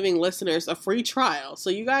 20-something and living listeners a free trial. So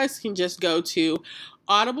you guys can just go to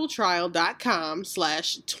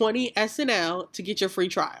audibletrial.com/20SNL to get your free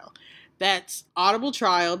trial. That's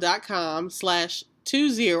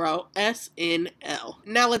audibletrial.com/20SNL.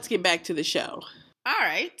 Now let's get back to the show. All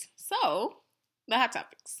right. So, the hot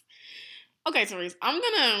topics. Okay, Therese, I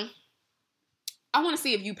want to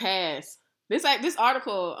see if you pass. This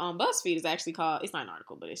article on BuzzFeed is actually called, it's not an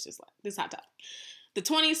article, but it's just like, this hot topic. The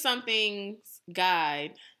 20-something's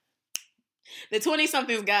guide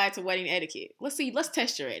to wedding etiquette. Let's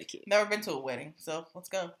test your etiquette. Never been to a wedding, so let's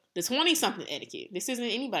go. The 20-something etiquette. This isn't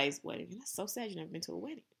anybody's wedding. That's so sad you never been to a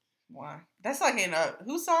wedding. Why? That's like in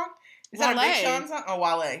whose song? Is that a Big Sean song? Oh,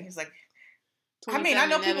 Wale. He's like, I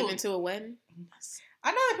know people. Never been to a wedding?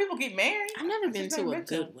 I know that people get married. I've never been to a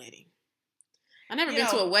good wedding. I've never been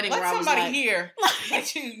to a wedding where I was somebody here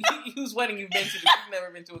whose wedding you've been to, but you've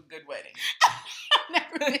never been to a good wedding. I've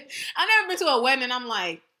never been to a wedding and I'm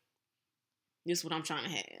like, this is what I'm trying to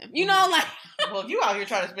have. You know, like. Well, you out here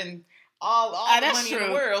trying to spend all the money in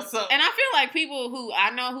the world. So. And I feel like people who I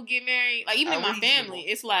know who get married, like even in my family,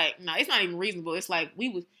 it's like, no, it's not even reasonable. It's like we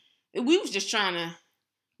was just trying to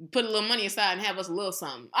put a little money aside and have us a little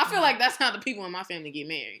something. I feel like that's how the people in my family get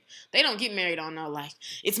married. They don't get married on like,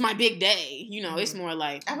 it's my big day. It's more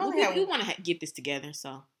like, we want to get this together.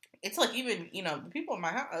 So it's like even, the people in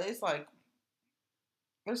my house, it's like,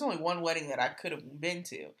 there's only one wedding that I could have been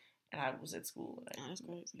to. And I was at school. And that's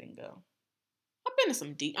crazy. Didn't go. I've been to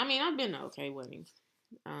some I've been to okay weddings.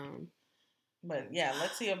 But yeah,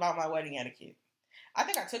 let's see about my wedding etiquette. I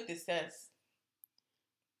think I took this test.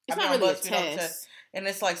 It's not really a test. And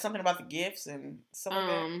it's like something about the gifts and stuff like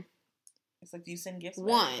that. It's like, do you send gifts?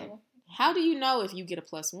 One, how do you know if you get a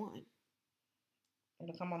 +1?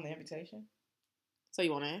 It'll come on the invitation. So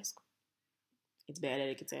you want to ask? It's bad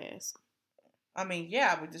etiquette to ask. I mean,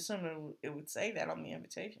 yeah, I would assume it would say that on the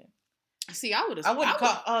invitation. See, I wouldn't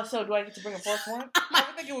call. So do I get to bring a +1? I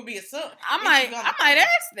would think it would be I might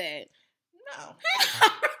ask that. No.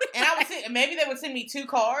 And I would say maybe they would send me 2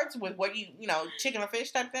 cards with what chicken or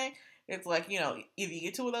fish type thing. It's like, either you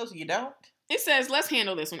get 2 of those or you don't. It says, let's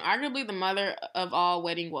handle this one. Arguably the mother of all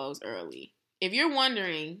wedding woes early. If you're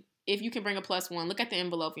wondering if you can bring a +1, look at the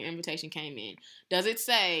envelope your invitation came in. Does it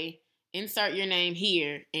say, insert your name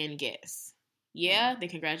here and guess? Yeah, then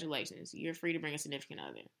congratulations. You're free to bring a significant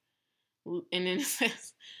other. And then it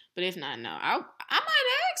says, but if not, no. I might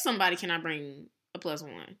ask somebody, can I bring a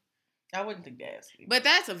 +1? I wouldn't think to ask you. But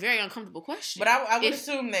that's a very uncomfortable question. But I would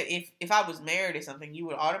assume that if I was married or something, you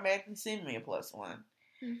would automatically send me a +1.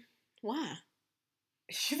 Why?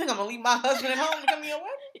 You think I'm going to leave my husband at home to come to your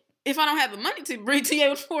wedding? If I don't have the money to bring to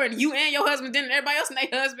you for it, you and your husband dinner, everybody else and their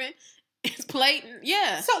husband is plate.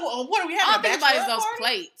 Yeah. So what do we have? I don't think about is those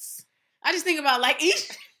plates. I just think about like each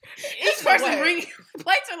person bringing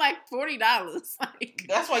plates are like $40. Like,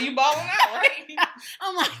 that's why you balling out, right?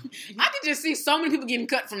 I'm like, I could just see so many people getting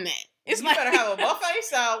cut from that. You better have a buffet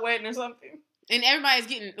style wedding or something. And everybody's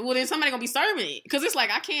getting, well, then somebody gonna be serving it. Because it's like,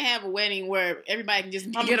 I can't have a wedding where everybody can just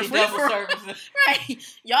get a free service. Right.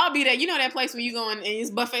 Y'all be there. You know that place where you go and it's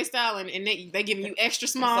buffet style and they giving you extra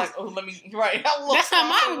small. It's like, right. That's how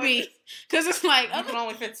mine would be. Because it's like, you can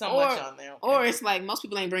only fit so much on there. Okay. Or it's like, most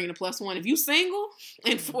people ain't bringing a +1. If you single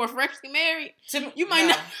and for freshly married, you might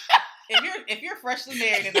not. if you're freshly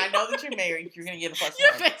married and I know that you're married, you're gonna get a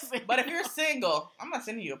 +1. But if you're single, I'm not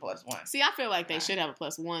sending you a +1. See, I feel like they should have a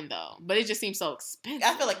 +1 though, but it just seems so expensive.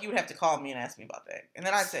 I feel like you would have to call me and ask me about that, and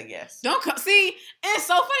then I'd say yes. See, and it's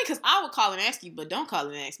so funny because I would call and ask you, but don't call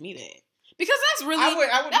and ask me that because that's really I would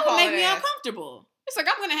that would make me uncomfortable. It's like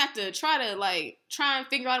I'm gonna have to try and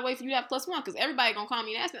figure out a way for you to have +1 because everybody gonna call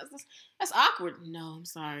me and ask me. That's awkward. No, I'm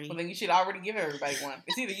sorry. Well, then you should already give everybody one.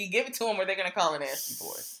 It's either you give it to them or they're gonna call and ask you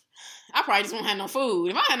for it. I probably just won't have no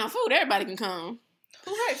food. If I had no food, everybody can come.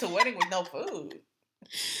 Who likes a wedding with no food?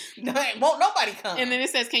 Won't nobody come? And then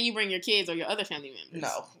it says, "Can you bring your kids or your other family members?"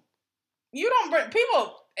 No, you don't bring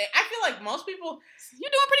people. I feel like most people.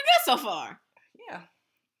 You're doing pretty good so far. Yeah.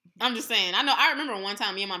 I'm just saying. I remember one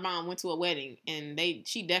time me and my mom went to a wedding and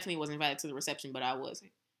she definitely was invited to the reception, but I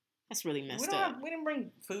wasn't. That's really messed up. We didn't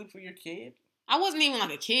bring food for your kid. I wasn't even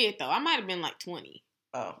like a kid though. I might have been like 20.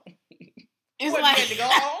 Oh. It's what, like you had to go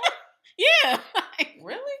home? Yeah.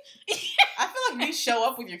 Really? I feel like you show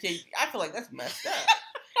up with your kid. I feel like that's messed up.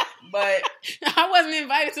 But I wasn't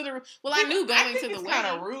invited to the. Well, I knew going to the wedding. It's kind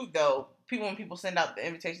of rude though. When people send out the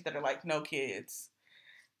invitations that are like no kids,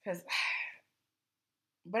 because.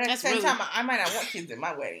 But at the same time, I might not want kids in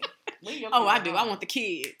my wedding. I do. I want the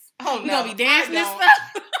kids. Oh no, we're gonna be dancing and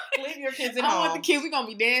stuff. Leave your kids at home. I want the kids. We're gonna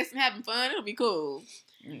be dancing, having fun. It'll be cool.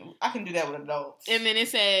 I can do that with adults. And then it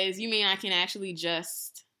says, "You mean I can actually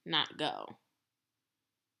just not go?" ?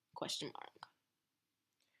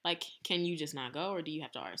 Like, can you just not go, or do you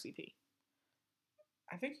have to RSVP?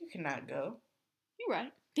 I think you cannot go. You're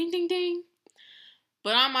right. Ding, ding, ding.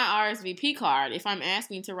 But on my RSVP card, if I'm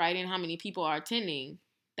asking to write in how many people are attending,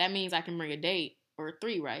 that means I can bring a date or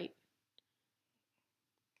 3, right?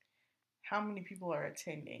 How many people are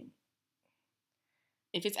attending?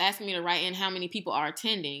 If it's asking me to write in how many people are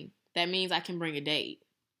attending, that means I can bring a date.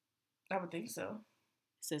 I would think so.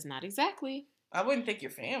 It says not exactly. I wouldn't think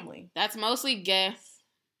your family. That's mostly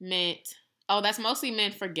meant. Oh, that's mostly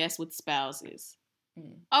meant for guests with spouses.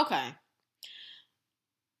 Okay.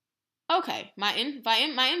 Okay, my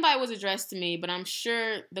invite was addressed to me, but I'm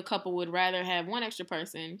sure the couple would rather have one extra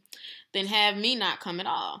person than have me not come at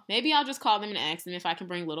all. Maybe I'll just call them and ask them if I can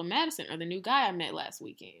bring little Madison or the new guy I met last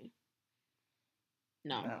weekend.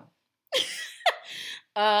 No.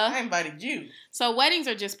 I invited you. So weddings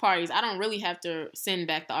are just parties. I don't really have to send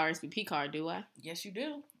back the RSVP card, do I? Yes, you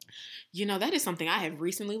do. You know, that is something I have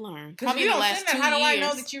recently learned. Because you don't send that, how do I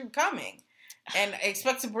know that you're coming? And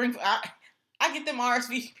expect to bring... I get them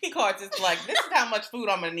RSVP cards. It's like, this is how much food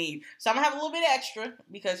I'm going to need. So I'm going to have a little bit extra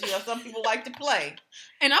because, some people like to play.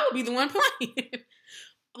 And I would be the one playing.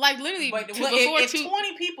 Like, literally, but if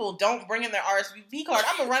 20 people don't bring in their RSVP card,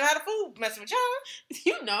 I'm going to run out of food messing with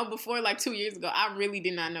y'all. Before like 2 years ago, I really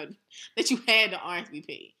did not know that you had the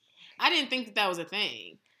RSVP. I didn't think that was a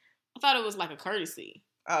thing. I thought it was like a courtesy.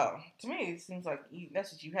 Oh, to me, it seems like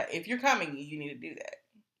that's what you have. If you're coming, you need to do that.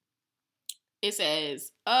 It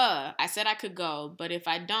says, I said I could go, but if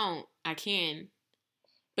I don't, I can.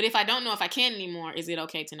 But if I don't know if I can anymore, is it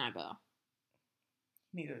okay to not go?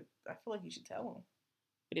 I feel like you should tell them.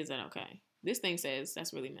 But is that okay? This thing says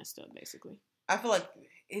that's really messed up, basically. I feel like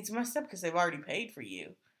it's messed up because they've already paid for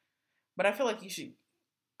you. But I feel like you should...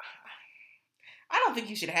 I don't think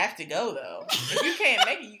you should have to go, though. If you can't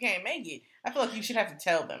make it, you can't make it. I feel like you should have to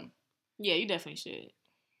tell them. Yeah, you definitely should.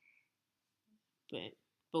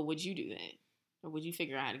 But would you do that? Or would you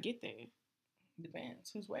figure out how to get there? Depends.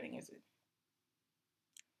 Whose wedding is it?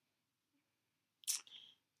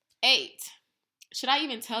 8. Should I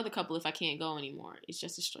even tell the couple if I can't go anymore? It's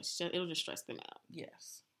just a stress. It'll just stress them out.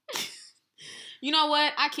 Yes. You know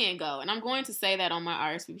what? I can't go. And I'm going to say that on my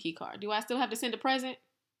RSVP card. Do I still have to send a present?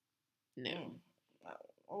 No.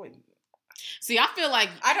 I wouldn't. See, I feel like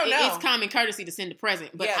I don't know. It's common courtesy to send a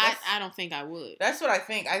present, but yeah, I don't think I would. That's what I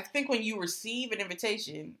think. I think when you receive an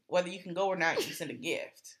invitation, whether you can go or not, you send a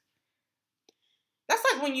gift. That's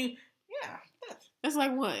like when you, That's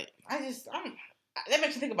like what? That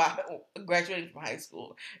makes me think about graduating from high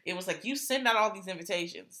school. It was like you send out all these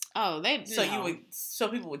invitations. Oh, they do. So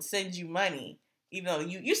people would send you money, even though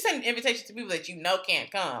you send invitations to people that you know can't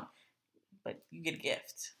come, but you get a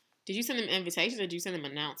gift. Did you send them invitations or did you send them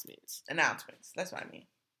announcements? Announcements. That's what I mean.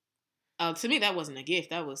 To me, that wasn't a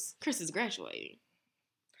gift. That was Chris is graduating.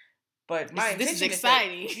 But this is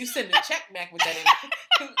exciting. You send a check back with that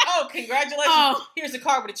in. Oh, congratulations. Oh, here's a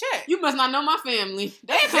card with a check. You must not know my family.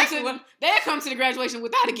 They'll come to the graduation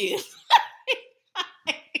without a gift.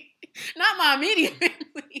 Not my immediate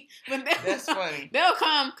family. But that's funny. They'll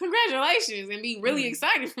come, congratulations, and be really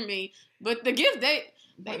excited for me. But the gift,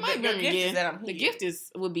 They might bring a gift. The gift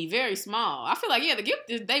would be very small. I feel like, the gift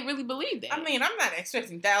is, they really believe that. I mean, I'm not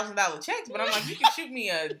expecting $1,000 checks, but I'm like, you can shoot me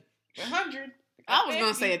a 100. I was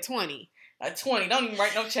gonna say a 20. A 20. Don't even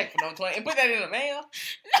write no check for no 20 and put that in the mail.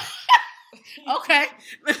 Okay,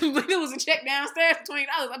 but it was a check downstairs, $20.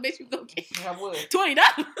 I bet you go get. I would $20.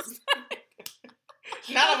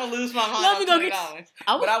 Now I'm gonna lose my mind on $20.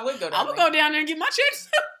 But I would go down. I would go down there and get my checks.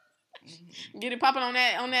 Get it popping on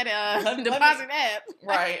that deposit app.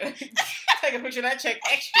 Right. Take a picture of that check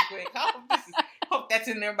extra quick. Hope that's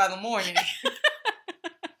in there by the morning.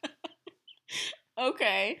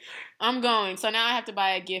 Okay. I'm going. So now I have to buy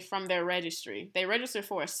a gift from their registry. They register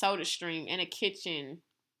for a Soda Stream and a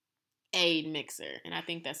KitchenAid mixer. And I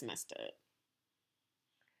think that's messed up.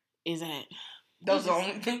 Is that... Those are the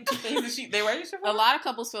only two things that they register for? A lot of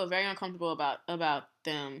couples feel very uncomfortable about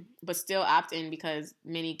them, but still opt in because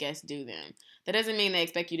many guests do them. That doesn't mean they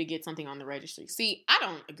expect you to get something on the registry. See, I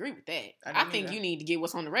don't agree with that. I think you need to get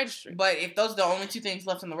what's on the registry. But if those are the only two things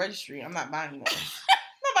left on the registry, I'm not buying one.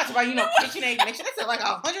 I'm not about to buy, KitchenAid mixer. That's like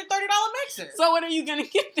 $130 mixer. So what are you going to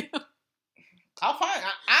get them? I'll find.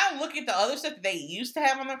 I'll look at the other stuff that they used to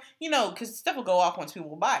have on there, because stuff will go off once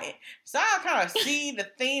people buy it. So I'll kind of see the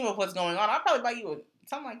theme of what's going on. I'll probably buy you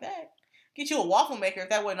something like that. Get you a waffle maker if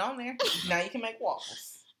that wasn't on there. Now you can make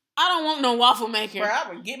waffles. I don't want no waffle maker. Bro, I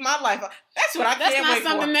would get my life. That's what I can't wait for.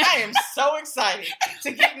 I am so excited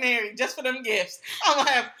to get married just for them gifts. I'm going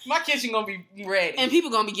to have, my kitchen going to be ready. And people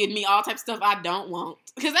going to be getting me all types of stuff I don't want.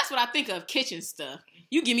 Because that's what I think of, kitchen stuff.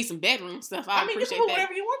 You give me some bedroom stuff, I appreciate that. You can put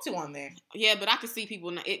whatever you want to on there. Yeah, but I could see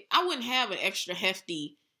people, I wouldn't have an extra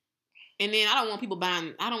hefty, and then I don't want people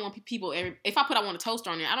buying, if I want a toaster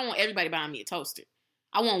on there, I don't want everybody buying me a toaster.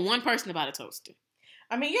 I want one person to buy the toaster.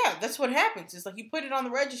 I mean, yeah, that's what happens. It's like you put it on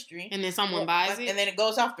the registry. And then someone buys it. And then it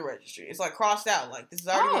goes off the registry. It's like crossed out. Like, this has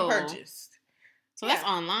already been purchased. So that's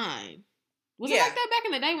online. Was it like that back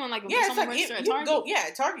in the day when someone registered at Target?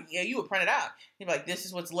 At Target, you would print it out. You'd be like, this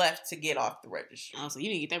is what's left to get off the registry. Oh, so you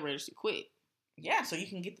need to get that registry quick. Yeah, so you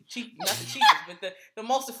can get not the cheapest, but the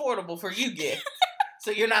most affordable for you gift.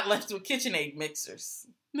 So you're not left with KitchenAid mixers.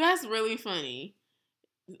 That's really funny.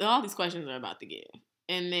 All these questions are about the gift.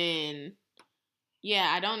 And then,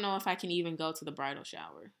 I don't know if I can even go to the bridal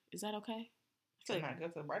shower. Is that okay? Can I go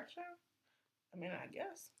to the bridal shower? I mean, I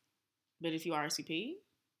guess. But if you RSVP?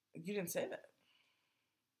 You didn't say that.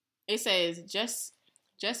 It says, just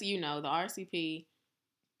the RSVP.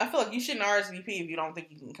 I feel like you shouldn't RSVP if you don't think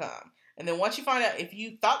you can come. And then once you find out if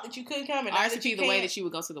you thought that you could come and RSVP the way that you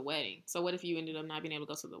would go to the wedding. So what if you ended up not being able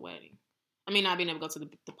to go to the wedding? I mean, not being able to go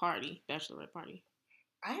to the party, bachelorette party.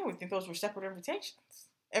 I don't think those were separate invitations.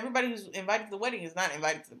 Everybody who's invited to the wedding is not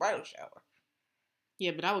invited to the bridal shower.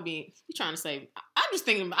 Yeah, but I would be trying to say, I'm just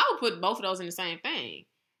thinking, I would put both of those in the same thing.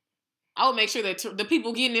 I would make sure that the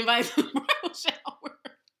people getting invited to the bridal shower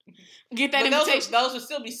get that invitation. Those would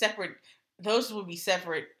still be separate. Those would be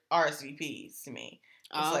separate RSVPs to me.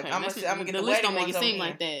 It's okay. I'm gonna get the list. Don't make it seem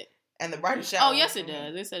like that. And the bridal shower. Oh yes, it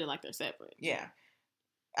does. They said it like they're separate. Yeah.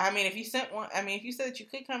 I mean, if you sent one, if you said that you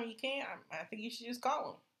could come and you can't, I think you should just call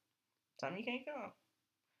them. Tell them you can't come.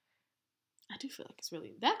 I do feel like it's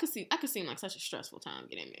really that could seem like such a stressful time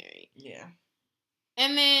getting married. Yeah.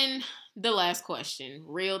 And then the last question,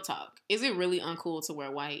 real talk. Is it really uncool to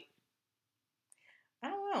wear white? I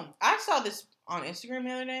don't know. I saw this on Instagram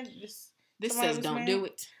the other day. This says don't do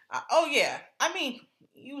it. Oh, yeah. I mean,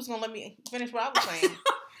 you was going to let me finish what I was saying.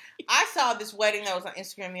 I saw this wedding that was on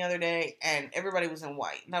Instagram the other day, and everybody was in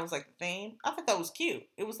white. And that was like the theme. I thought that was cute.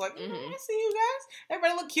 It was like, I see you guys.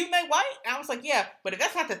 Everybody look cute in that white. And I was like, yeah, but if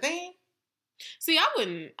that's not the theme. See, I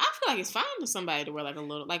feel like it's fine for somebody to wear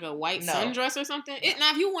like a white sundress or something.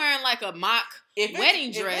 Now, if you're wearing like a mock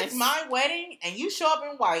wedding dress. If it's my wedding and you show up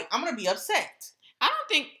in white, I'm going to be upset. I don't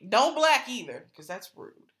think. Don't black either, because that's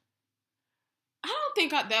rude. I don't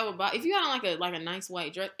think that would bother. If you had on like a nice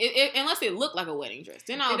white dress, unless it looked like a wedding dress,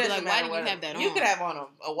 then I'll be like, why do you have that on? You could have on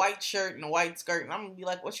a white shirt and a white skirt, and I'm going to be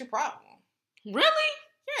like, what's your problem? Really?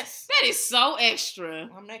 Yes. That is so extra.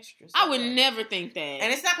 I'm extra. I would never think that.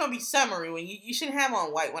 And it's not going to be summery. When you shouldn't have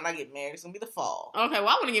on white when I get married. It's going to be the fall. Okay, well,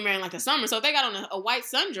 I want to get married in like the summer. So if they got on a white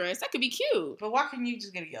sundress, that could be cute. But why couldn't you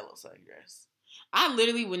just get a yellow sundress? I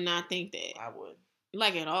literally would not think that. I would.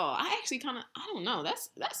 Like at all. I actually I don't know.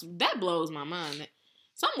 That blows my mind.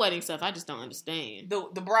 Some wedding stuff I just don't understand.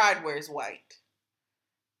 The bride wears white.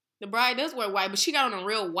 The bride does wear white, but she got on a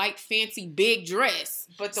real white, fancy, big dress.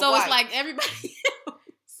 But so white. It's like everybody else.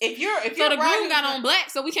 If the groom got on black,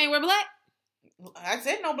 so we can't wear black? I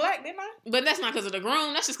said no black, didn't I? But that's not because of the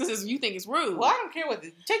groom. That's just because you think it's rude. Well, I don't care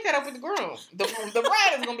take that up with the groom. The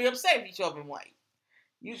bride is going to be upset if you show up in white.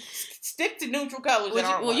 You stick to neutral colors.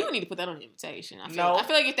 Well, you need to put that on the invitation. I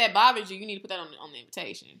feel like if that bothers you, you need to put that on the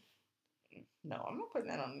invitation. No, I'm not putting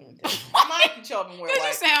that on the invitation. My mom can show up and wear white.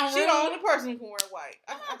 She's the only person who can wear white.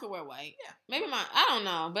 I could wear white. Yeah. Maybe I don't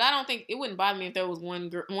know, but I don't think it wouldn't bother me if there was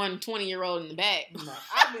one 20-year-old in the back. No,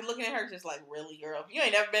 I'd be looking at her just like, really, girl? You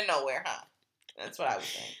ain't never been nowhere, huh? That's what I would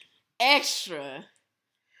think. Extra.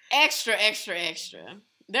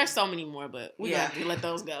 There's so many more, but we have to let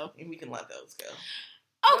those go. We can let those go.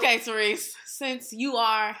 Okay, Therese, since you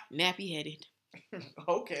are nappy-headed.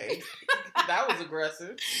 Okay. That was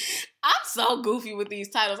aggressive. I'm so goofy with these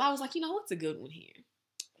titles. I was like, what's a good one here?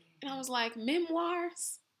 And I was like,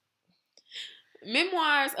 memoirs.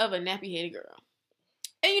 Memoirs of a nappy-headed girl.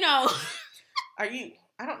 And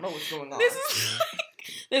I don't know what's going on.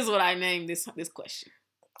 This is what I named this question.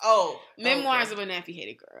 Oh. Memoirs of a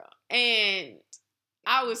nappy-headed girl. And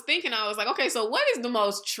I was like, okay, so what is the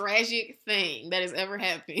most tragic thing that has ever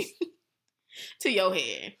happened to your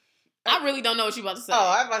hair? I really don't know what you're about to say. Oh,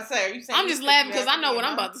 I was about to say, are you saying? I'm just laughing because I know what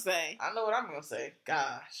I'm about to say. I know what I'm going to say.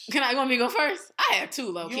 Gosh. Want me to go first? I have two,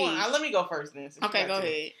 low-key. Let me go first then. Okay, go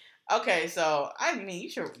ahead. Okay, so, I'm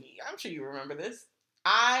sure you remember this.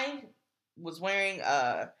 I was wearing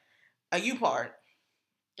a U-part.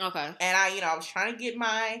 Okay. And I was trying to get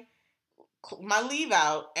my leave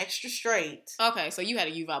out extra straight. Okay, so you had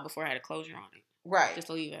a U-out before I had a closure on it. Right. Just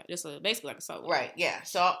a leave out. Basically like a sew. Right, yeah.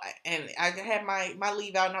 So, and I had my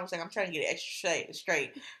leave out, and I was like, I'm trying to get it extra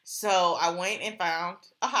straight. So, I went and found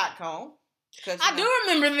a hot comb. I do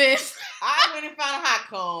remember this. I went and found a hot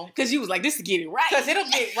comb. Because you was like, this is getting right. Because it'll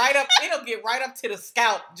get right up to the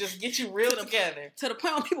scalp. Just get you real together. To the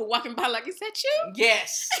point when people walking by like, is that you?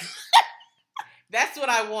 Yes. That's what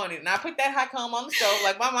I wanted. And I put that hot comb on the stove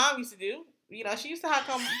like my mom used to do. She used to hot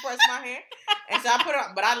comb press my hair. And so I put it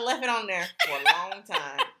on, but I left it on there for a long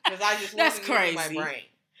time. Because I just wasn't using my brain.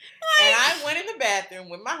 And I went in the bathroom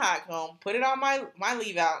with my hot comb, put it on my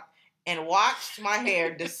leave out, and watched my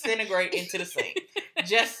hair disintegrate into the sink.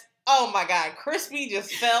 Just, oh my God, crispy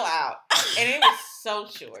just fell out. And it was so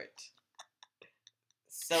short.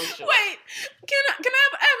 So short. Wait, can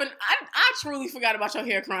I truly forgot about your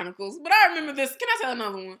hair chronicles, but I remember this. Can I tell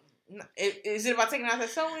another one? Is it about taking out that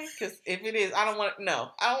sewing? Because if it is, I don't want to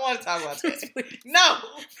talk about that. No,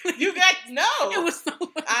 you got no. It was so.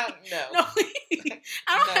 I don't know. No, please.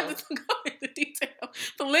 I don't have to go into detail.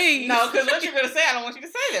 Please. No, because what you're gonna say, I don't want you to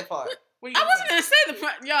say that part. I wasn't gonna say the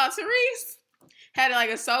part. Y'all, Therese had like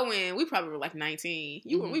a sew-in. We probably were like 19.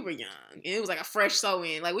 We were young, and it was like a fresh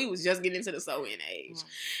sew-in. Like we was just getting into the sew-in age,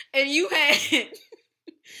 and you had.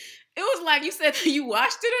 It was like you said you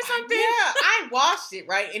washed it or something. Yeah, I washed it,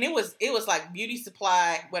 right? And it was like beauty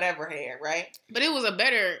supply, whatever hair, right? But it was a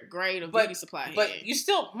better grade of beauty supply hair. But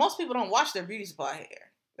most people don't wash their beauty supply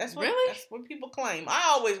hair. That's what people claim.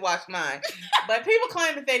 I always wash mine. But people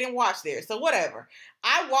claim that they didn't wash theirs. So whatever.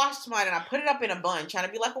 I washed mine and I put it up in a bun, trying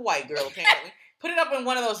to be like a white girl, apparently. Put it up in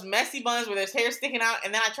one of those messy buns where there's hair sticking out,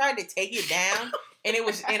 and then I tried to take it down, and it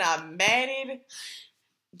was in a matted,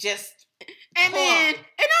 just... And then,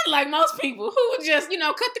 unlike most people who would just,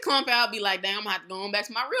 cut the clump out, be like, dang, I'm going to have to go on back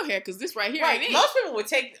to my real hair because this right here ain't it. Most people would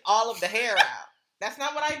take all of the hair out. That's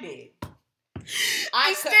not what I did.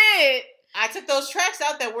 Instead, I took those tracks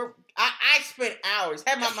out that were, I spent hours,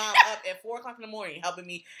 had my mom up at 4 o'clock in the morning helping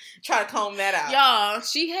me try to comb that out. Y'all,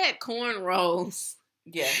 she had cornrows.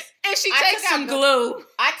 Yes. And she takes some glue.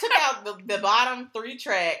 I took out the bottom 3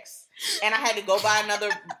 tracks. And I had to go buy another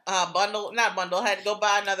I had to go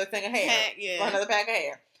buy another thing of hair. Another pack of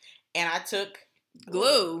hair. And I took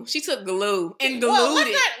glue. She took glue and glued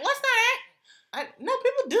it. Let's not act. No,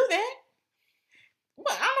 people do that.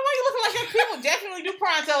 What? I don't know why you looking like that. People definitely do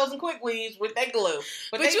prontos and quick weaves with that glue.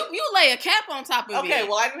 But you lay a cap on top of it. Okay,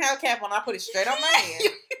 well, I didn't have a cap on. I put it straight on my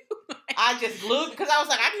head. I just glued because I was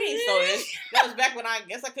like, I can't sew this. That was back when I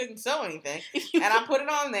guess I couldn't sew anything. And I put it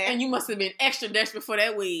on there. And you must have been extra desperate for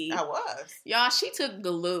that weave. I was. Y'all, she took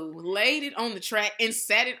glue, laid it on the track, and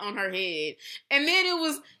sat it on her head. And then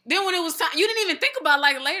when it was time, you didn't even think about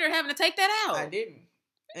like later having to take that out. I didn't.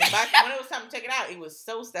 And when it was time to take it out, it was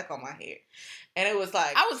so stuck on my hair. And it was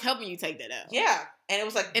like... I was helping you take that out. Yeah. And it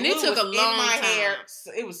was like... And it took a long time. Hair.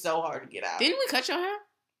 It was so hard to get out. Didn't we cut your hair?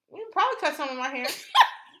 We probably cut some of my hair.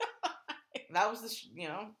 That was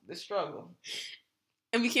the struggle.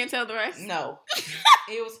 And we can't tell the rest? No.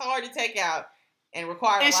 It was hard to take out and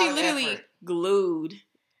required a lot of effort. And she literally glued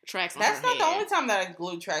tracks on her That's not the only time that I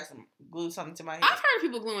glued something to my hair. I've heard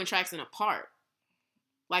people gluing tracks in a part.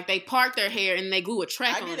 Like they part their hair and they glue a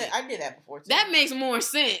track on it. I did that before too. That makes more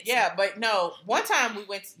sense. Yeah, but no. One time we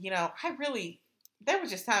went, there were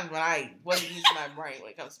just times when I wasn't using my brain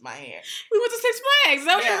when it comes to my hair. We went to Six Flags. Is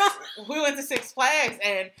that what you're about? We went to Six Flags,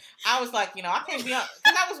 and I was like, I can't be on,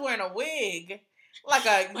 because I was wearing a wig, like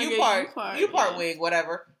a U-part wig,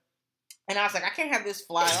 whatever. And I was like, I can't have this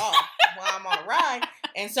fly off while I'm on a ride.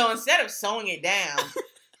 And so instead of sewing it down,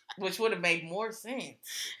 which would have made more sense,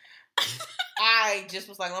 I just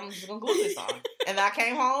was like, I'm just going to glue this on. And I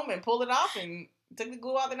came home and pulled it off and took the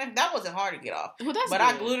glue out. That wasn't hard to get off. Well, but good.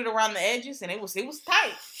 I glued it around the edges, and it was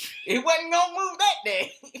tight. It wasn't going to move that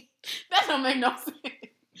day. That don't make no sense.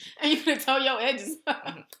 And you could have tore your edges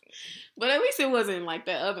off. But at least it wasn't like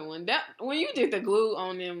that other one. That when you did the glue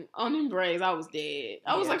on them braids, I was dead.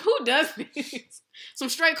 I was like, who does this? Some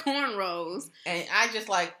straight cornrows. And I just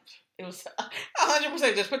it was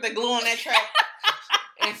 100% just put the glue on that track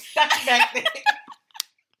and stuck it back there.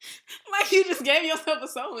 Like you just gave yourself a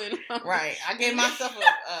sewing. Right. I gave myself a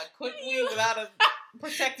quick wheel without a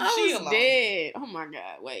protective shield on. I was dead. Oh my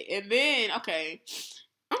God. Wait. And then, okay.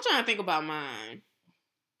 I'm trying to think about mine.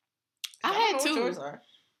 I had two. What yours are.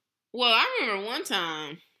 Well, I remember one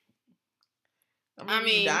time. I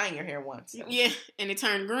mean, you dyeing your hair once. So. Yeah, and it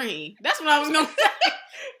turned green. That's what I was gonna say.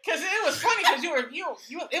 Because it was funny because you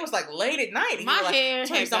it was like late at night. And my hair.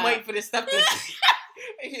 Like, I'm waiting for this stuff to.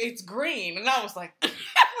 It's green, and I was like,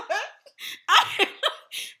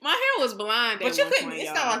 my hair was blonde. But you couldn't.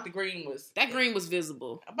 It's not like the green was. That green was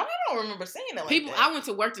visible. But I don't remember seeing it. People, I went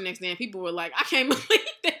to work the next day, and people were like, "I can't believe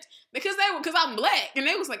that." Because I'm black, and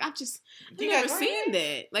they was like, I've never seen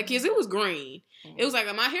that. Like, cause it was green. Mm-hmm. It was like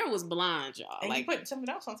my hair was blonde, y'all. And like you put something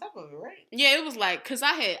else on top of it, right? Yeah, it was like cause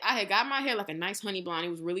I had got my hair like a nice honey blonde. It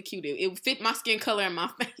was really cute. It fit my skin color and my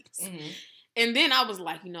face. Mm-hmm. And then I was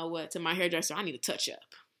like, you know what? To my hairdresser, I need to touch up.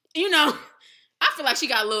 I feel like she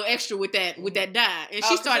got a little extra with that dye, and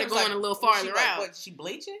she started going a little farther out. What, she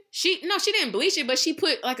bleach it? She didn't bleach it, but she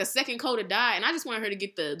put like a second coat of dye, and I just wanted her to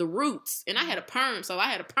get the roots. And I had a perm, so I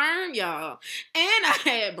had a perm, y'all, and I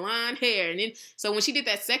had blonde hair. And then so when she did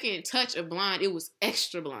that second touch of blonde, it was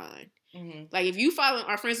extra blonde. Mm-hmm. Like if you follow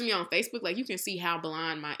our friends with me on Facebook, like you can see how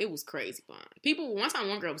blonde it was crazy blonde. People one time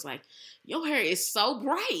one girl was like, "Your hair is so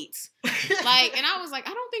bright," like, and I was like,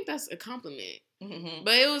 I don't think that's a compliment. Mm-hmm.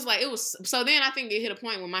 But it was so then I think it hit a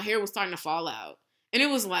point when my hair was starting to fall out, and it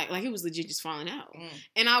was like it was legit just falling out,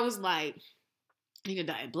 and I was like, I need to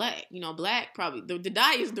dye it black. Black probably the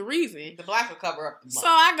dye is the reason. The black will cover up the black. So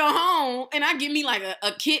I go home and I get me like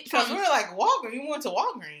a kit from. Because we were like Walgreens. You went to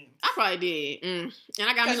Walgreens. I probably did, and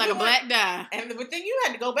I got me like a black dye. But then you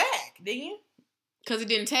had to go back, didn't you? Because it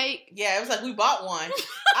didn't take. Yeah, it was like we bought one.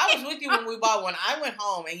 I was with you when we bought one. I went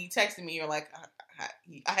home and you texted me. You're like,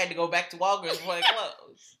 I had to go back to Walgreens before they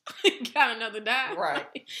closed. Got another dye. Right.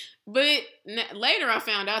 But later I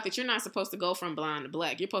found out that you're not supposed to go from blonde to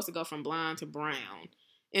black. You're supposed to go from blonde to brown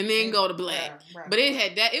and then go to black. But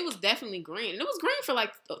it was definitely green. And it was green for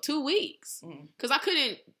like 2 weeks. Because I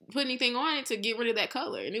couldn't put anything on it to get rid of that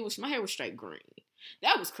color. And my hair was straight green.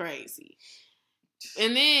 That was crazy.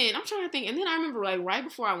 And then I'm trying to think. And then I remember like right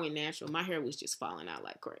before I went natural, my hair was just falling out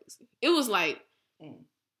like crazy. It was like,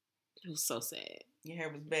 it was so sad. Your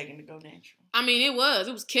hair was begging to go natural. I mean, it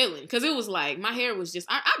was killing. Because it was like, my hair was just,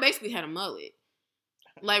 I basically had a mullet.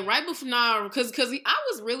 Like right before, because I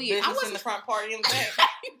was really, I was in the front party in the back.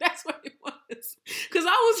 That's what it was. Because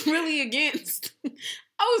I was really against,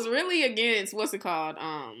 what's it called?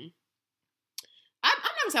 I'm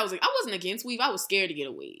not gonna say I wasn't against weave. I was scared to get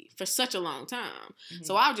a weave for such a long time. Mm-hmm.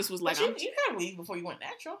 So I just was like, but you had a weave before you went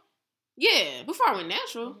natural. Yeah, before I went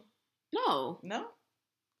natural. Mm-hmm. No.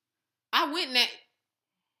 I went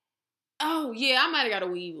Oh yeah, I might have got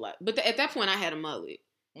a weave, but at that point I had a mullet.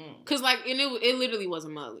 Cause and it literally was a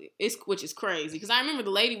mullet. Which is crazy. Cause I remember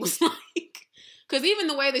the lady was like, cause even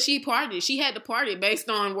the way that she parted it, she had to part it based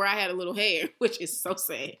on where I had a little hair, which is so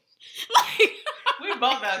sad. Like we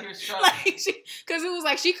both out here struggling. Cause it was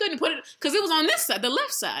like she couldn't put it, cause it was on this side, the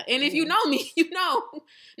left side. And if you know me,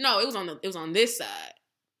 no, it was on this side.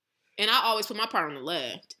 And I always put my part on the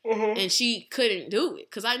left. Mm-hmm. And she couldn't do it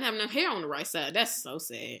because I didn't have enough hair on the right side. That's so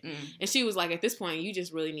sad. And she was like, at this point, you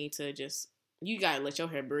just really need to you got to let your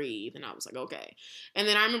hair breathe. And I was like, okay. And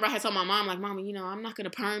then I remember I had told my mom, like, Mama, I'm not going to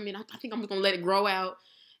perm it. I think I'm just going to let it grow out.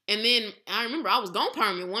 And then I remember I was going to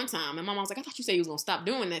perm it one time. And my mom was like, I thought you said you was going to stop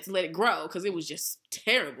doing that to let it grow because it was just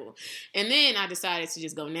terrible. And then I decided to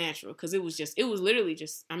just go natural because it was literally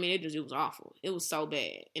just, it was awful. It was so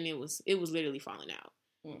bad. And it was literally falling out.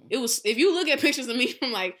 It was, if you look at pictures of me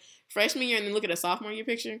from like freshman year and then look at a sophomore year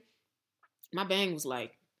picture, my bang was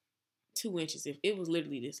like 2 inches. It was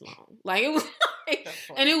literally this long. Like it was like,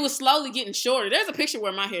 and it was slowly getting shorter. There's a picture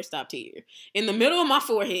where my hair stopped here in the middle of my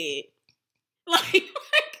forehead. Like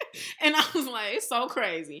And I was like, it's so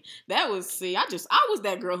crazy. I was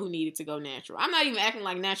that girl who needed to go natural. I'm not even acting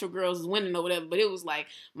like natural girls is winning or whatever, but it was like,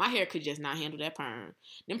 my hair could just not handle that perm.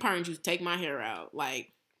 Them perms used to take my hair out.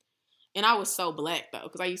 Like, and I was so black, though,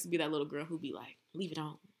 because I used to be that little girl who'd be like, leave it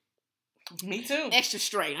on. Me too. Extra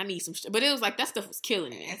straight. I need some but it was like, that stuff was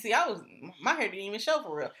killing me. And see, my hair didn't even show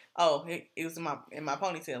for real. Oh, it was in my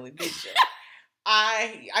ponytail. It did show.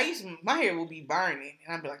 My hair would be burning,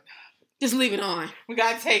 and I'd be like, just leave it on. We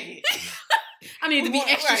gotta take it. I need to be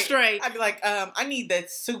extra straight. I'd be like, I need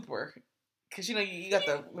that super, because you know you got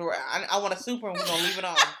the. I want a super, and we're gonna leave it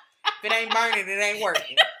on. If it ain't burning, it ain't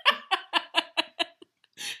working.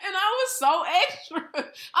 And I was so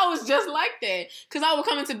extra. I was just like that, because I would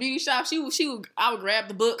come into beauty shop. I would grab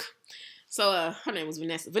the book. So her name was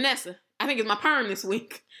Vanessa. Vanessa, I think it's my perm this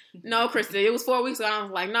week. No, Krista, it was 4 weeks ago. I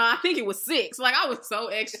was like, no, I think it was 6. Like, I was so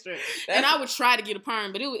extra. And I would try to get a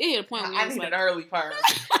perm, but it hit a point where I need an early perm.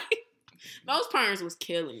 Those perms was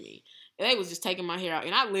killing me. They was just taking my hair out,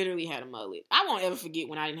 and I literally had a mullet. I won't ever forget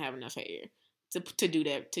when I didn't have enough hair to do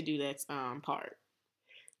that part.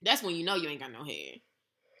 That's when you know you ain't got no hair.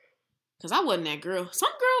 Because I wasn't that girl.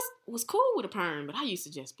 Some girls was cool with a perm, but I used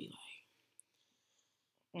to just be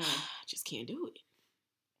like, I just can't do it.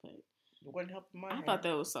 But it wasn't helping my hair. thought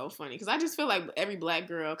that was so funny, because I just feel like every black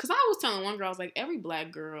girl, because I was telling one girl, I was like, every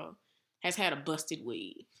black girl has had a busted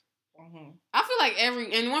weave. Mm-hmm. I feel like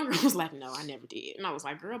and one girl was like, no, I never did. And I was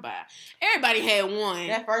like, girl, bye. Everybody had one.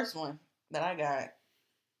 That first one that I got,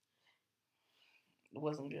 it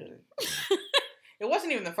wasn't good. It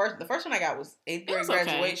wasn't even the first. The first one I got was 8th grade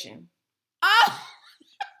graduation. Okay. Oh!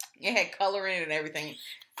 It had color in it and everything.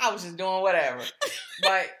 I was just doing whatever.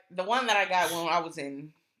 But the one that I got when I was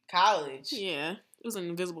in college. Yeah. It was an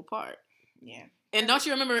invisible part. Yeah. And don't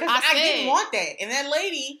you remember, I didn't want that. And that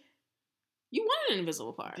lady. You wanted an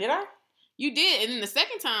invisible part. Did I? You did. And then the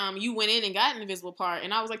second time, you went in and got an invisible part.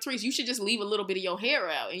 And I was like, Therese, you should just leave a little bit of your hair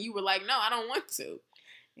out. And you were like, no, I don't want to.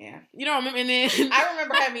 Yeah. You don't remember? And then I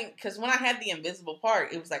remember having, because when I had the invisible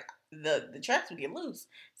part, it was like the tracks would get loose.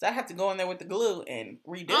 So I had to go in there with the glue and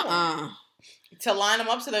redo them. To line them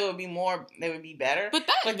up so they would be better. But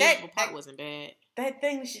that invisible part wasn't bad. That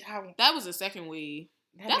thing, that was the second weave.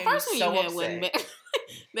 That first one you had wasn't bad.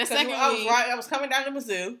 That second weave. I was coming down to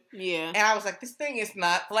Mizzou. Yeah. And I was like, this thing is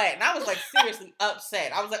not flat. And I was like seriously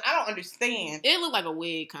upset. I was like, I don't understand. It looked like a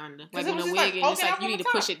wig, kind of. Like when a wig and it's like you need to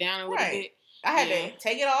push it down a little bit. I had to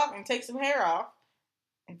take it off and take some hair off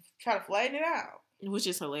and try to flatten it out. Which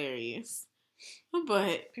is hilarious.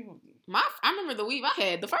 But I remember the weave I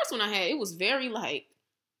had. The first one I had, it was very like,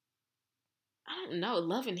 I don't know,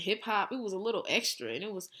 Love and Hip Hop. It was a little extra, and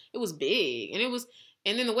it was big,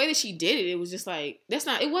 and then the way that she did it, it was just like,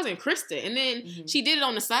 it wasn't Krista. And then she did it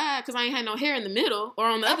on the side because I ain't had no hair in the middle or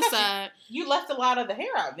on the other side. You left a lot of the hair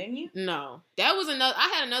out, didn't you? No, that was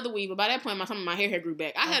I had another weave, but by that point, some of my hair grew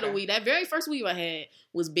back. I had a weave. That very first weave I had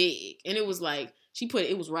was big, and it was like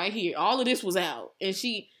it was right here. All of this was out, and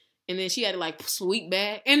then she had to like sweep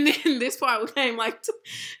back, and then this part came like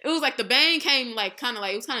it was like the bang came like kind of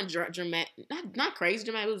like it was kind of dramatic, not crazy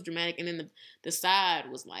dramatic. It was dramatic, and then the side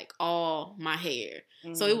was like all my hair,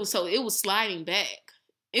 so it was sliding back.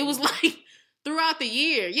 It was like throughout the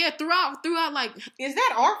year, throughout like. Is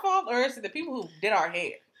that our fault or is it the people who did our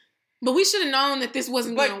hair? But we should have known that this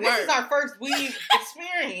wasn't going to work. This is our first weave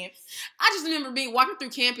experience. I just remember walking through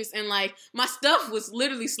campus and like my stuff was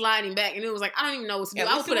literally sliding back, and it was like I don't even know what to do.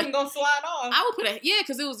 I would put gonna slide off. I would put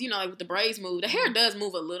because it was like with the braids move, the hair does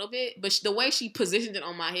move a little bit, but the way she positioned it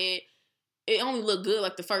on my head, it only looked good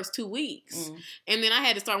like the first 2 weeks, and then I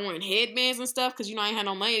had to start wearing headbands and stuff because I ain't had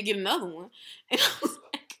no money to get another one, and I was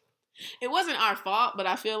like, it wasn't our fault, but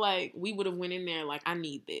I feel like we would have went in there like I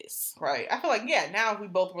need this. Right. I feel like now if we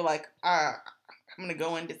both were like I'm gonna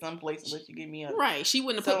go into some place and let you give me a right. She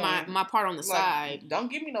wouldn't have put my part on the side. Don't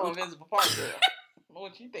give me no invisible part, girl.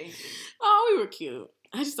 What you think? Oh, we were cute.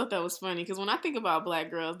 I just thought that was funny because when I think about black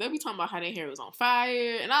girls, they be talking about how their hair was on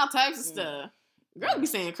fire and all types of stuff. Girls be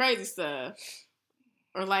saying crazy stuff,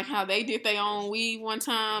 or like how they did their own weave one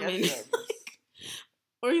time, and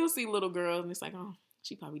or you'll see little girls and it's like, oh,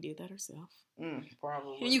 she probably did that herself.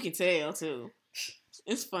 Probably. And you can tell too.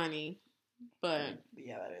 It's funny, but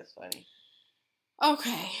yeah, that is funny.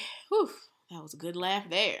 Okay, whew, that was a good laugh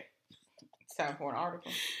there. It's time for an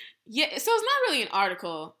article. Yeah, so it's not really an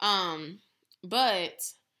article, but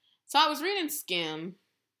so I was reading Skim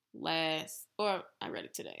I read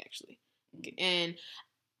it today actually, and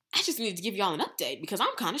I just needed to give y'all an update because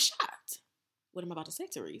I'm kind of shocked. What am I about to say,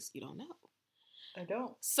 Therese? You don't know. I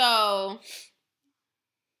don't. So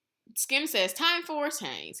Skim says, time for a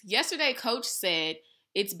change. Yesterday, Coach said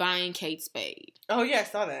it's buying Kate Spade. Oh yeah, I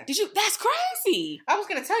saw that. Did you? That's crazy. I was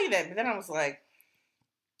gonna tell you that, but then I was like,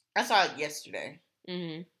 I saw it yesterday.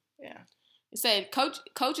 Mm-hmm. Yeah. It said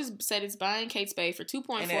coaches said it's buying Kate Spade for $2.4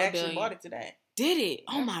 billion. And it actually bought it today. Did it?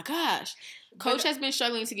 Yeah. Oh my gosh. Coach has been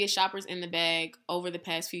struggling to get shoppers in the bag over the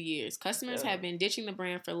past few years. Customers have been ditching the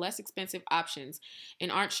brand for less expensive options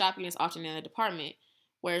and aren't shopping as often in the department,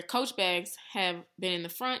 where Coach bags have been in the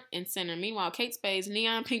front and center. Meanwhile, Kate Spade's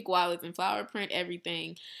neon pink wallets and flower print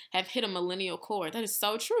everything have hit a millennial chord. That is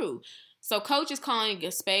so true. So Coach is calling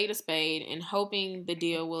a spade and hoping the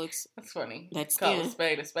deal will... That's funny. That's Call a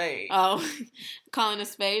spade a spade. Oh, calling a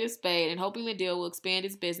spade and hoping the deal will expand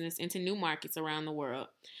its business into new markets around the world.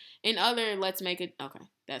 In other, let's make it... Okay,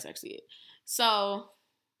 that's actually it. So...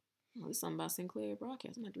 there's something about Sinclair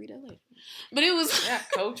Broadcast. I'm going to read that later. But it was... Yeah,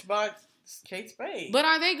 Coach bought Kate Spade. But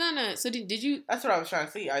are they going to... So did you... That's what I was trying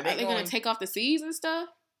to see. Are they going to take off the C's and stuff?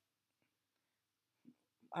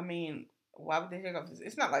 I mean... Why would they take off this?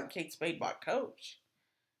 It's not like Kate Spade bought Coach.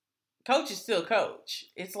 Coach is still Coach.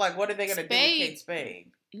 It's like, what are they going to do with Kate Spade?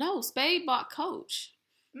 No, Spade bought Coach.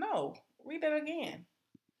 No. Read that again.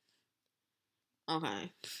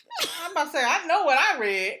 Okay. I'm about to say, I know what I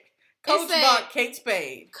read. Coach bought Kate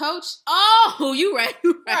Spade. Coach. Oh, you right.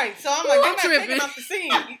 Right. So I'm like, they're not taking off the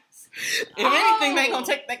C's. If anything, they going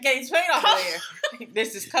to take that Kate Spade off of there.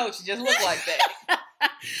 This is Coach. It just look like that. And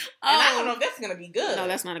I don't know if that's going to be good. No,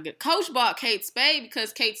 that's not a good. Coach bought Kate Spade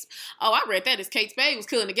because I read that as Kate Spade was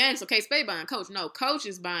killing the game, so Kate Spade buying Coach. No, Coach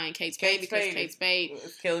is buying Kate Spade because Kate Spade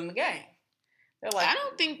is killing the game. They're like, I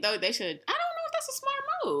don't think, though, they should. I don't know if that's a smart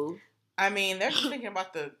move. I mean, they're just thinking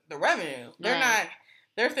about the revenue. They're not.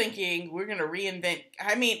 They're thinking we're going to reinvent.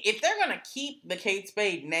 I mean, if they're going to keep the Kate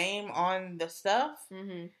Spade name on the stuff,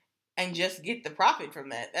 mm-hmm. and just get the profit from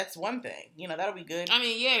that, that's one thing. You know, that'll be good. I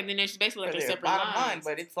mean, yeah, then it's basically like their separate bottom lines. line,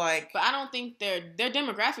 but it's like... But I don't think their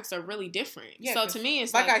demographics are really different. Yeah, so to me,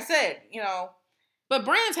 it's like I said, you know... But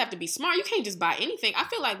brands have to be smart. You can't just buy anything. I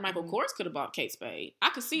feel like Michael Kors could have bought Kate Spade. I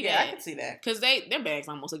could see that. Yeah, I could see that. Because their bags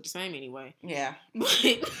almost look the same anyway. Yeah. But,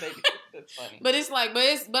 that's funny. But it's like...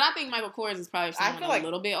 But I think Michael Kors is probably someone like a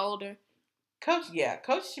little bit older. Coach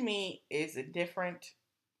to me is a different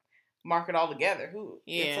market altogether.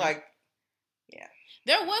 It's like... Yeah.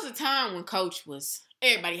 There was a time when Coach was...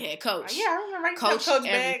 Everybody had Coach. Yeah, I remember. Coach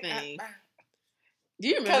everything. Do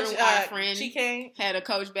you remember Coach, our friend Chike had a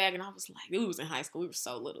Coach bag, and I was like, we was in high school. We were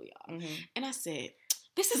so little, y'all. Mm-hmm. And I said,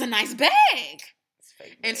 this is a nice bag.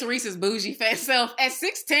 And Teresa's bougie fat self at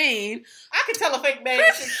 16. I could tell a fake bag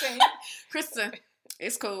at 16. Krista,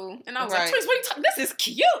 it's cool. And I was like, Teresa, what are you talking? This is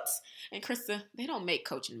cute. And Krista, they don't make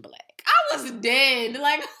Coach in black. I was dead.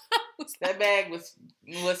 Like, that bag was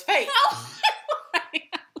fake.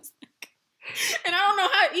 And I don't know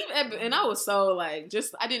how even, and I was so like,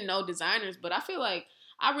 just, I didn't know designers, but I feel like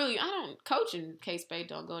Coach and Kate Spade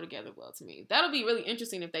don't go together well to me. That'll be really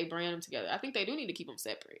interesting if they brand them together. I think they do need to keep them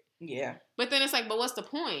separate. Yeah. But then it's like, but what's the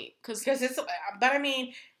point? Because it's, but I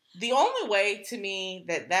mean, the only way to me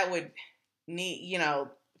that would need, you know,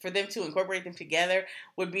 for them to incorporate them together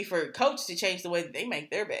would be for Coach to change the way that they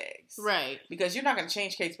make their bags. Right. Because you're not going to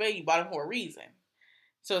change Kate Spade. You bought them for a reason.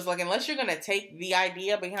 So it's like, unless you're going to take the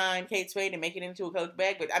idea behind Kate Spade and make it into a Coach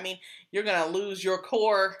bag, but I mean, you're going to lose your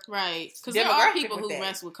core. Right. Because there are people who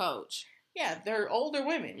mess with Coach. Yeah, they're older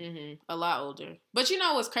women. Mm-hmm. A lot older. But you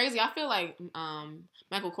know what's crazy? I feel like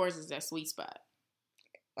Michael Kors is that sweet spot.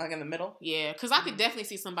 Like in the middle? Yeah, because I could definitely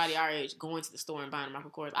see somebody our age going to the store and buying a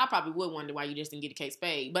Michael Kors. I probably would wonder why you just didn't get a Kate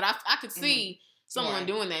Spade. But I could see someone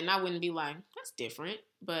doing that, and I wouldn't be like, that's different.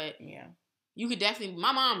 But yeah. You could definitely...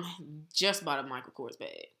 My mom just bought a Michael Kors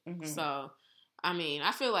bag. Mm-hmm. So, I mean,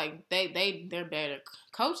 I feel like they're better.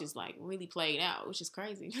 Coach is, like, really played out, which is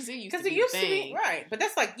crazy. Because it used to be, right. But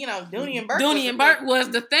that's like, you know, Dooney and Burke. Dooney and Burke was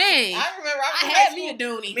the thing. I remember I had me a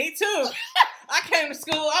Dooney. Me too. I came to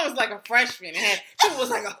school, I was like a freshman. And people was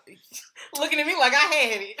like looking at me like I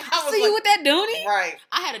had it. I was see like, you with that Dooney? Right.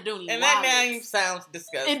 I had a Dooney. And that name sounds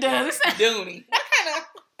disgusting. It does. Dooney. What kind of...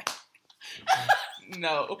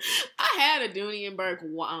 No. I had a Dooney and Burke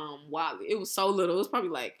wallet. It was so little. It was probably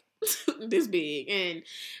like this big. And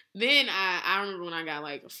then I remember when I got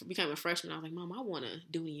became a freshman, I was like, Mom, I want a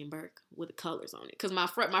Dooney and Burke with the colors on it. Because my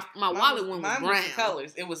wallet one was brown.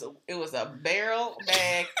 Colors. It was a barrel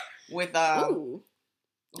bag with Ooh.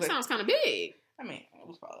 That sounds kind of big. I mean, it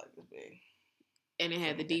was probably like this big. And it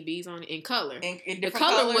had the DBs on it in color. In the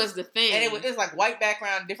color was the thing. And it was like white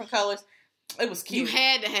background, different colors. It was cute. You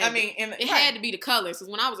had to have. I mean, it had to be the colors. Because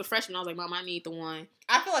when I was a freshman, I was like, Mom, I need the one.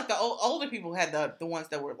 I feel like the older people had the ones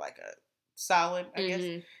that were like a solid, I guess.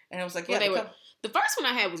 And it was like, the first one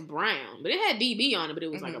I had was brown, but it had DB on it, but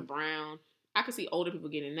it was like a brown. I could see older people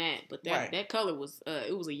getting that, but that color was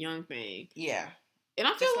it was a young thing. Yeah. And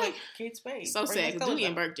I feel just like Kate Spade. So sad because Dooney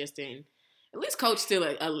and Burke just didn't. At least Coach still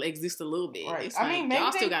exists a little bit. Right. It's I mean, maybe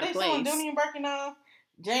y'all still got a place. Dooney and Burke and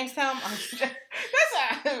Jamestown.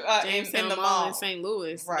 That's Jamestown in the mall in St.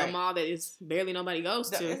 Louis, right? A mall that is barely nobody goes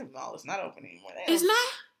to. It's a mall. It's not open anymore. It's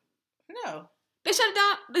not. No. They shut it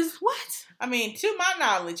down. What? I mean, to my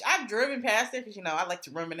knowledge, I've driven past it because I like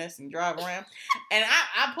to reminisce and drive around, and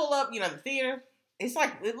I pull up, the theater. It's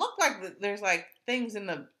like it looked like there's like things in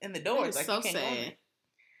the doors. Like so you can't sad. go in.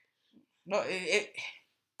 No,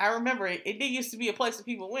 I remember it did used to be a place that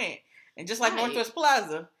people went, and just like Northwest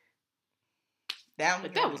Plaza, down.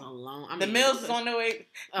 But that was a long. The Mills is on the way.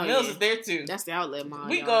 The Mills is there too. That's the outlet mall.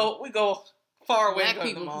 We go far away. Black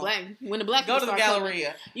people, when the black go people to the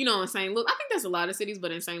Galleria. Coming, in St. Louis, I think there's a lot of cities,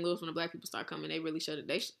 but in St. Louis, when the black people start coming, they really shut it.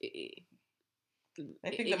 They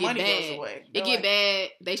think the money goes away. It get bad.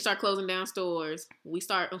 They start closing down stores. We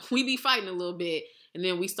be fighting a little bit, and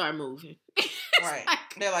then we start moving. Right.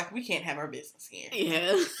 They're like, we can't have our business here.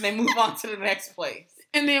 Yeah. They move on to the next place.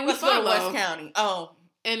 And then let's go to West County. Oh.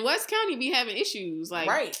 And West County be having issues. Like,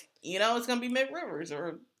 right. It's going to be Mid-Rivers.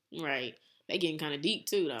 Right. They getting kind of deep,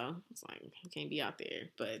 too, though. It's like, you can't be out there.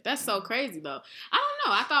 But that's so crazy, though. I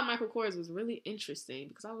don't know. I thought Michael Kors was really interesting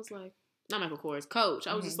because I was like, not Michael Kors, Coach.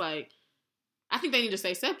 I was just like, I think they need to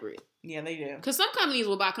stay separate. Yeah, they do. Because some companies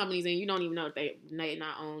will buy companies and you don't even know if they're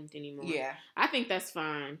not owned anymore. Yeah. I think that's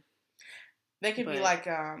fine. They could be like,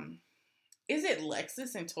 is it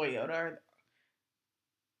Lexus and Toyota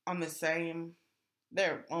on the same?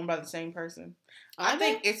 They're owned by the same person. I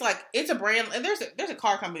think it's a brand. And there's a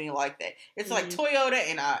car company like that. It's like Toyota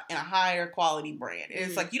and a higher quality brand.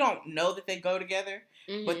 It's like you don't know that they go together,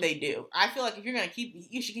 but they do. I feel like if you're gonna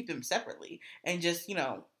you should keep them separately and just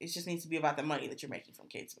it just needs to be about the money that you're making from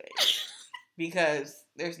Kate Spade because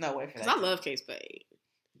there's no way for that. I love Kate Spade.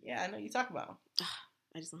 Yeah, I know you talk about them.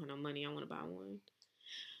 I just don't have no money. I want to buy one.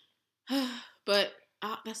 But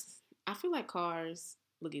I feel like cars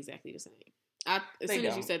look exactly the same. As soon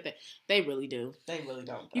as you said that, they really do. They really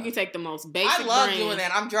don't. You can take the most basic I love doing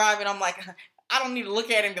that. I'm driving. I'm like, I don't need to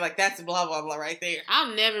look at it and be like, that's blah, blah, blah right there.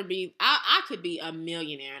 I'll never be, I could be a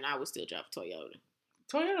millionaire and I would still drive a Toyota.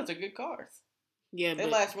 Toyotas are good cars. Yeah, they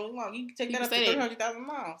last really long. You can take that up to 300,000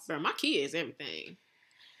 miles. Bro, my Kia is everything.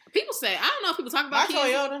 People say, I don't know if people talk about my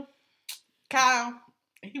Toyota, Kyle,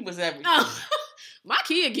 he was everything. My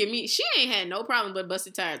Kia she ain't had no problem but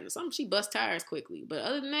busted tires. She busts tires quickly. But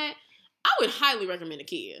other than that, I would highly recommend a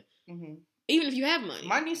Kia. Mm-hmm. Even if you have money.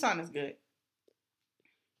 My Nissan is good.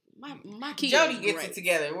 My Kia Jody is gets great. it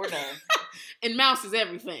together. We're done. And Mouse is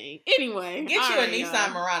everything. Anyway. Get you a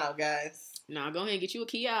Nissan Murano, guys. No, go ahead and get you a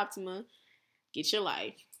Kia Optima. Get your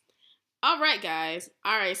life. All right, guys.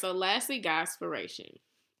 All right, so lastly, Godspiration.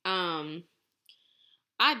 I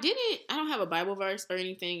don't have a Bible verse or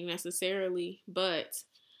anything necessarily, but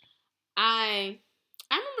I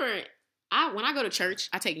remember when I go to church,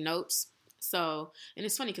 I take notes. So, and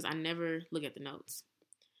it's funny because I never look at the notes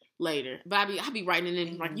later, but I be writing it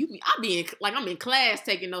in like I'm in class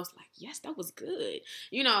taking notes like, yes, that was good,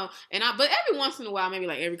 but every once in a while, maybe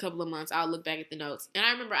like every couple of months, I'll look back at the notes. And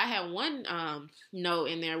I remember I had one note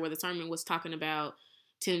in there where the sermon was talking about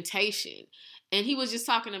temptation, and he was just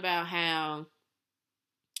talking about how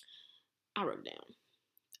I wrote it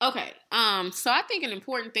down. Okay, so I think an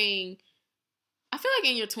important thing, I feel like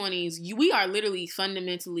in your 20s, we are literally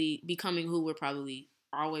fundamentally becoming who we probably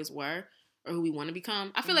always were or who we want to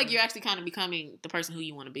become. I feel like you're actually kind of becoming the person who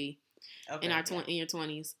you want to be in your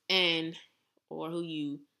 20s, or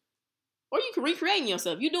you can recreating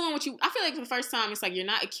yourself. You're doing I feel like for the first time, it's like you're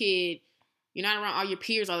not a kid. You're not around all your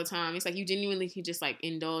peers all the time. It's like you genuinely can just like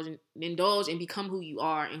indulge and become who you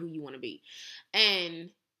are and who you want to be. And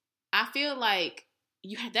I feel like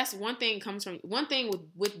that's one thing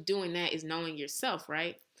with doing that is knowing yourself,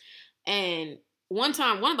 right? And one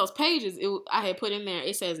time, one of those pages I had put in there,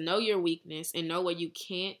 it says, know your weakness and know what you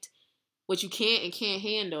can and can't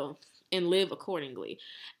handle and live accordingly.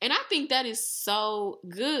 And I think that is so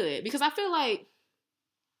good because I feel like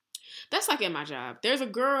that's like at my job. There's a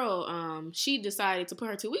girl, she decided to put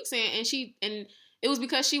her 2 weeks in and it was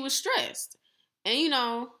because she was stressed. And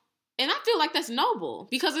and I feel like that's noble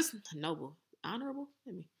because it's noble. Honorable?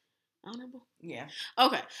 Honorable? Yeah.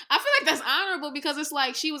 Okay. I feel like that's honorable because it's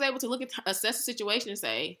like she was able to assess the situation and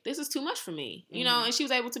say, this is too much for me. You know, and she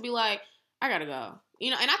was able to be like, I gotta go.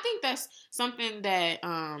 And I think that's something that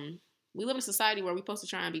we live in a society where we're supposed to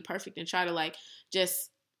try and be perfect and try to like just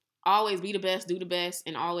always be the best, do the best,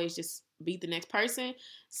 and always just beat the next person.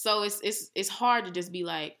 So it's hard to just be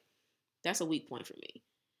like, that's a weak point for me.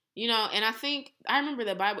 You know, and I remember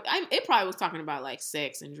the Bible, it probably was talking about like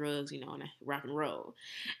sex and drugs, you know, and rock and roll.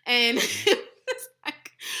 And it's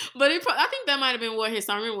like, but I think that might have been what his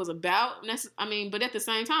sermon was about. I mean, but at the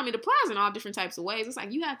same time, it applies in all different types of ways. It's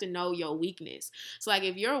like, you have to know your weakness. So like,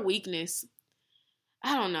 if your weakness,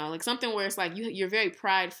 I don't know, like something where it's like, you're very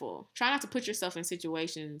prideful, try not to put yourself in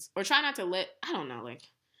situations, or try not to I don't know, like,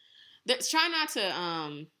 try not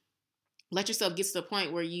to let yourself get to the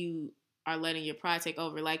point where you are letting your pride take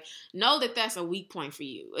over. Like, know that that's a weak point for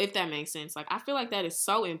you, if that makes sense. Like, I feel like that is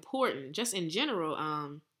so important, just in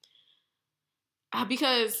general,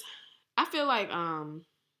 because I feel like,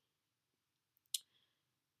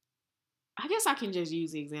 I guess I can just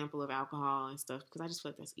use the example of alcohol and stuff, because I just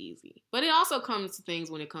feel like that's easy. But it also comes to things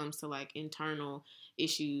when it comes to, like, internal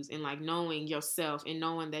issues and, like, knowing yourself and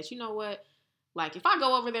knowing that, you know what, like, if I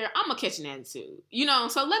go over there, I'm going to catch an attitude, you know?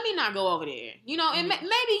 So let me not go over there, you know? And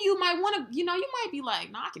maybe you might want to, you know, you might be like,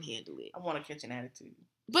 no, I can handle it. I want to catch an attitude.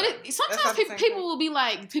 But sometimes people will be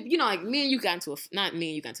like, you know, like, me and you got into not me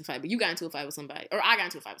and you got into a fight, but you got into a fight with somebody, or I got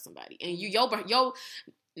into a fight with somebody, and yo,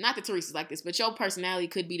 not that Teresa's like this, but your personality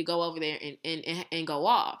could be to go over there and go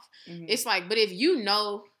off. Mm-hmm. It's like, but if you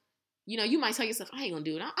know, you might tell yourself, I ain't gonna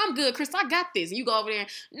do it. I'm good, Chris. I got this. And you go over there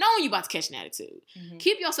knowing you about to catch an attitude. Mm-hmm.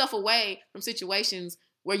 Keep yourself away from situations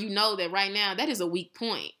where you know that right now that is a weak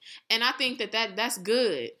point. And I think that's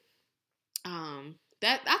good.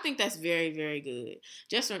 I think that's very, very good.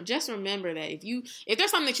 Just remember that if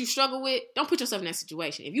there's something that you struggle with, don't put yourself in that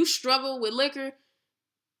situation. If you struggle with liquor,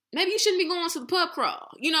 maybe you shouldn't be going to the pub crawl,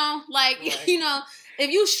 you know, like, right. You know,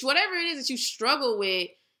 if whatever it is that you struggle with,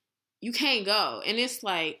 you can't go. And it's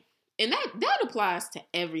like, and that applies to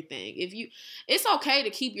everything. It's okay to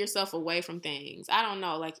keep yourself away from things. I don't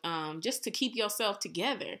know, like, just to keep yourself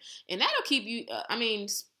together, and that'll keep you,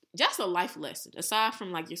 just a life lesson aside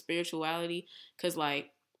from like your spirituality. Cause like,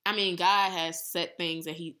 I mean, God has set things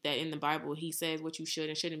that in the Bible, he says what you should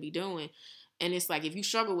and shouldn't be doing. And it's like, if you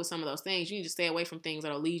struggle with some of those things, you need to stay away from things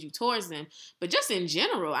that'll lead you towards them. But just in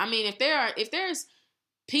general, I mean, if there's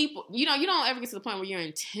people, you know, you don't ever get to the point where you're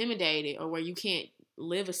intimidated or where you can't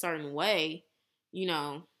live a certain way, you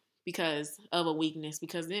know, because of a weakness,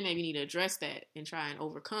 because then maybe you need to address that and try and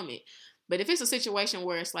overcome it. But if it's a situation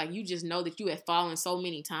where it's like, you just know that you have fallen so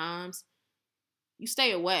many times, you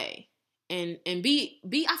stay away and be,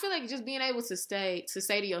 I feel like just being able to say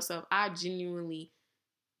to yourself, I genuinely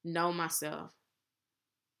know myself,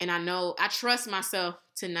 and I trust myself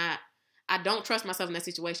I don't trust myself in that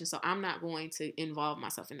situation, so I'm not going to involve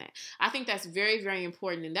myself in that. I think that's very, very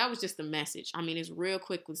important, and that was just the message. I mean, it's real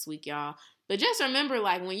quick this week, y'all. But just remember,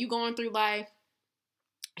 like, when you're going through life,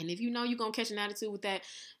 and if you know you're going to catch an attitude with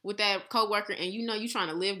that coworker, and you know you're trying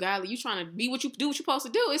to live godly, you're trying to do what you're supposed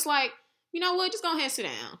to do, it's like, you know what, just go ahead and sit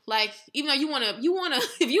down. Like, even though you want to,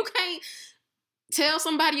 if you can't tell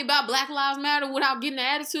somebody about Black Lives Matter without getting an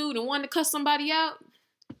attitude and wanting to cuss somebody out,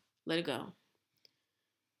 let it go.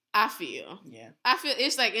 I feel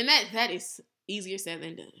it's like, and that is easier said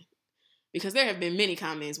than done, because there have been many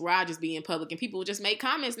comments where I just be in public and people will just make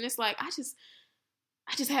comments, and it's like, I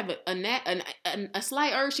just have a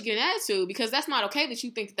slight urge to get an attitude, because that's not okay that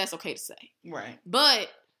you think that's okay to say. Right. But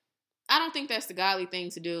I don't think that's the godly thing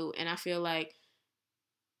to do, and I feel like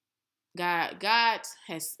God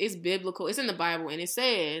it's biblical. It's in the Bible, and it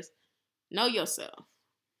says, know yourself,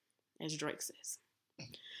 as Drake says.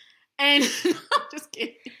 And I'm just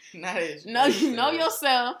kidding. Know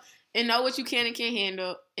yourself and know what you can and can't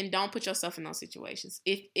handle, and don't put yourself in those situations.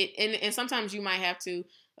 And sometimes you might have to.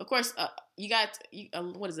 Of course,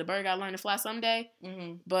 what is it? A bird got to learn to fly someday.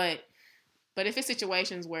 Mm-hmm. But if it's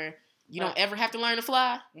situations where you don't ever have to learn to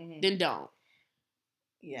fly, then don't.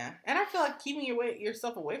 Yeah, and I feel like keeping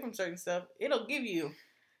yourself away from certain stuff, it'll give you.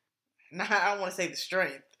 I don't want to say the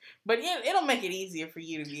strength, but it'll make it easier for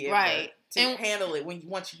you to be able to handle it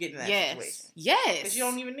once you get in that situation. Yes, because you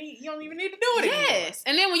don't even need to do it anymore. Yes,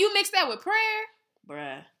 and then when you mix that with prayer,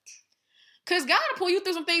 bruh, because God will pull you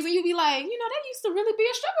through some things, and you be like, you know, that used to really be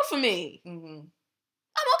a struggle for me. Mm-hmm.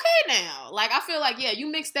 I'm okay now. Like, I feel like,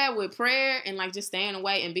 you mix that with prayer and like just staying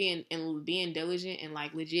away and being diligent and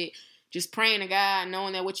like legit. Just praying to God,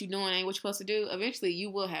 knowing that what you're doing ain't what you're supposed to do, eventually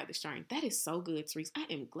you will have the strength. That is so good, Therese. I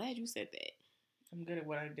am glad you said that. I'm good at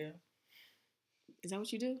what I do. Is that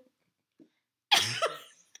what you do?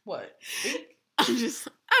 What?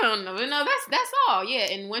 I don't know. But no, that's all.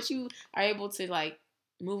 Yeah, and once you are able to like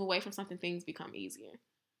move away from something, things become easier.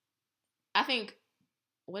 I think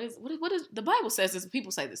what is the Bible says this,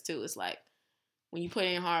 people say this too. It's like when you put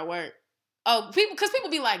in hard work. Oh, because people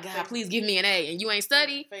be like, God, please give me an A, and you ain't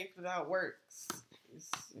study. Faith without works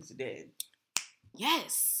is dead.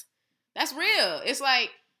 Yes, that's real. It's like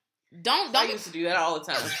Don't. I used to do that all the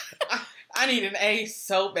time. I need an A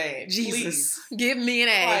so bad. Jesus, please. Give me an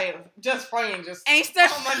A. Like, just praying, just ain't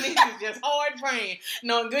stuff on my knees, just hard praying,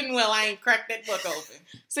 knowing good and well I ain't cracked that book open.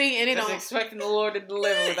 See, and it just don't expecting the Lord to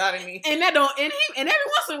deliver without any. And that don't. And every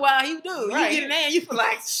once in a while he do. Right. You get an A, and you feel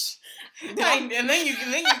like. Shh. And then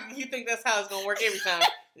you think that's how it's gonna work every time.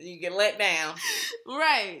 You get let down.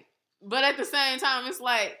 Right. But at the same time, it's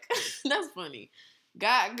like that's funny.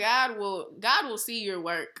 God will see your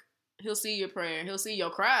work. He'll see your prayer. He'll see your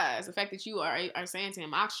cries. The fact that you are saying to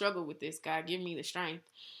him, I struggle with this, God, give me the strength.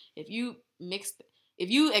 If you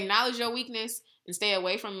acknowledge your weakness and stay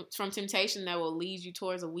away from temptation that will lead you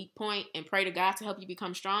towards a weak point and pray to God to help you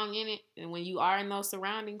become strong in it. And when you are in those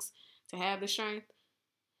surroundings to have the strength,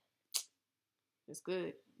 it's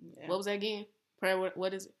good. Yeah. What was that again? Prayer,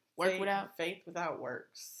 what is it? Faith without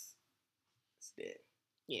works. It's dead.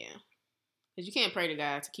 Yeah. Because you can't pray to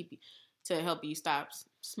God to help you stop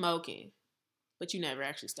smoking, but you never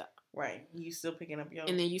actually stop. Right. You still picking up your...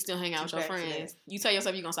 And then you still hang out with your friends. You tell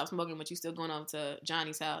yourself you're going to stop smoking, but you still going over to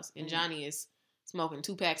Johnny's house. And Johnny is smoking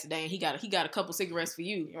 2 packs a day, and he got a couple cigarettes for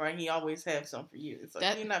you. Right. He always has some for you. So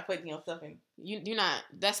you're not putting yourself in... You're not...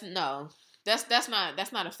 That's not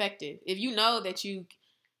effective. If you know that you...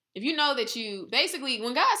 Basically,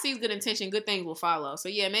 when God sees good intention, good things will follow. So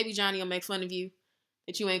yeah, maybe Johnny will make fun of you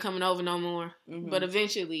that you ain't coming over no more. Mm-hmm. But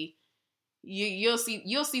eventually, you'll see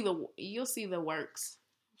the works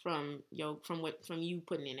from you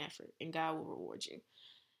putting in effort, and God will reward you.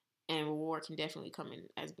 And reward can definitely come in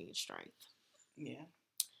as being strength. Yeah.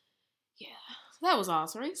 Yeah. So that was all,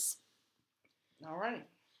 Therese. All right.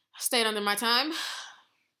 I stayed under my time.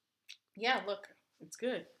 Yeah, look, it's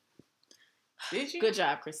good. Did you? Good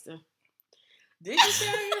job, Krista. Did you stay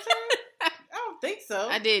on your time? I don't think so.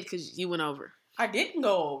 I did because you went over. I didn't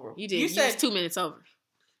go over. You did. You said was 2 minutes over.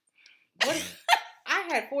 What? I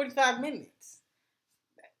had 45 minutes.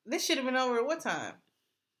 This should have been over at what time?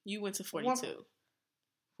 You went to 42.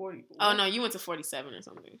 40. Oh no, you went to 47 or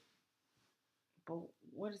something. But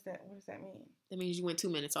what does that mean? That means you went 2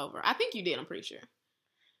 minutes over. I think you did. I'm pretty sure.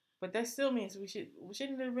 But that still means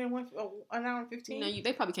shouldn't it have been 1 hour and 15? No,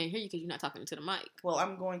 they probably can't hear you because you're not talking into the mic. Well,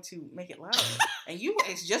 I'm going to make it louder. And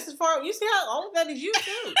it's just as far. You see how all of that is you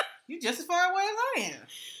too. You just as far away as I am.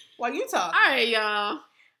 While you talk. All right, y'all.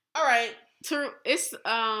 All right. It's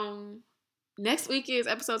next week is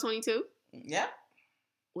episode 22. Yeah.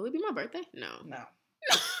 Will it be my birthday? No.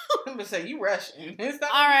 I'm gonna say you rushing. It's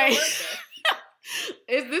not all right.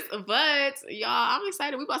 My birthday. But y'all, I'm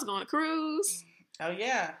excited. We about to go on a cruise. Oh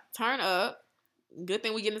yeah. Turn up. Good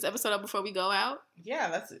thing we get this episode up before we go out.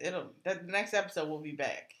 Yeah, the next episode will be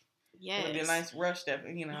back. Yes. It'll be a nice rush step,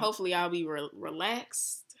 Hopefully I'll be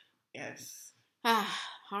relaxed. Yes.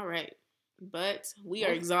 All right. But we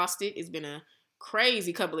are exhausted. It's been a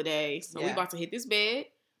crazy couple of days. So we about to hit this bed.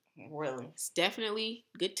 Really? It's definitely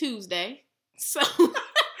Good Tuesday. So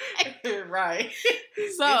right.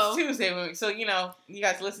 So it's Tuesday, so you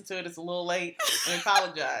guys listen to it. It's a little late. We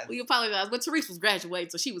apologize. We apologize, but Therese was graduating,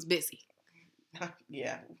 so she was busy.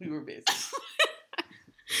 Yeah, we were busy.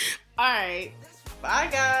 All right. Bye,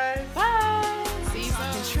 guys. Bye. See you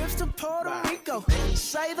soon. Trips to Puerto Rico.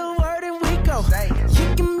 Say the word and we go.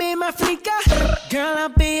 You can be my flica. Girl, I'll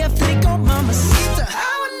be a flico, mamacita.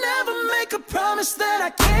 I would never make a promise that I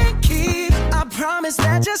can't keep. I promise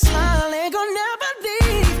that your smile ain't gonna never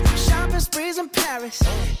leave. Shopping sprees in Paris.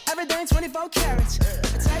 Everything 24 carats.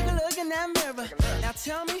 Take a look in that mirror. Now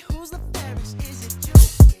tell me who's the fairest. Is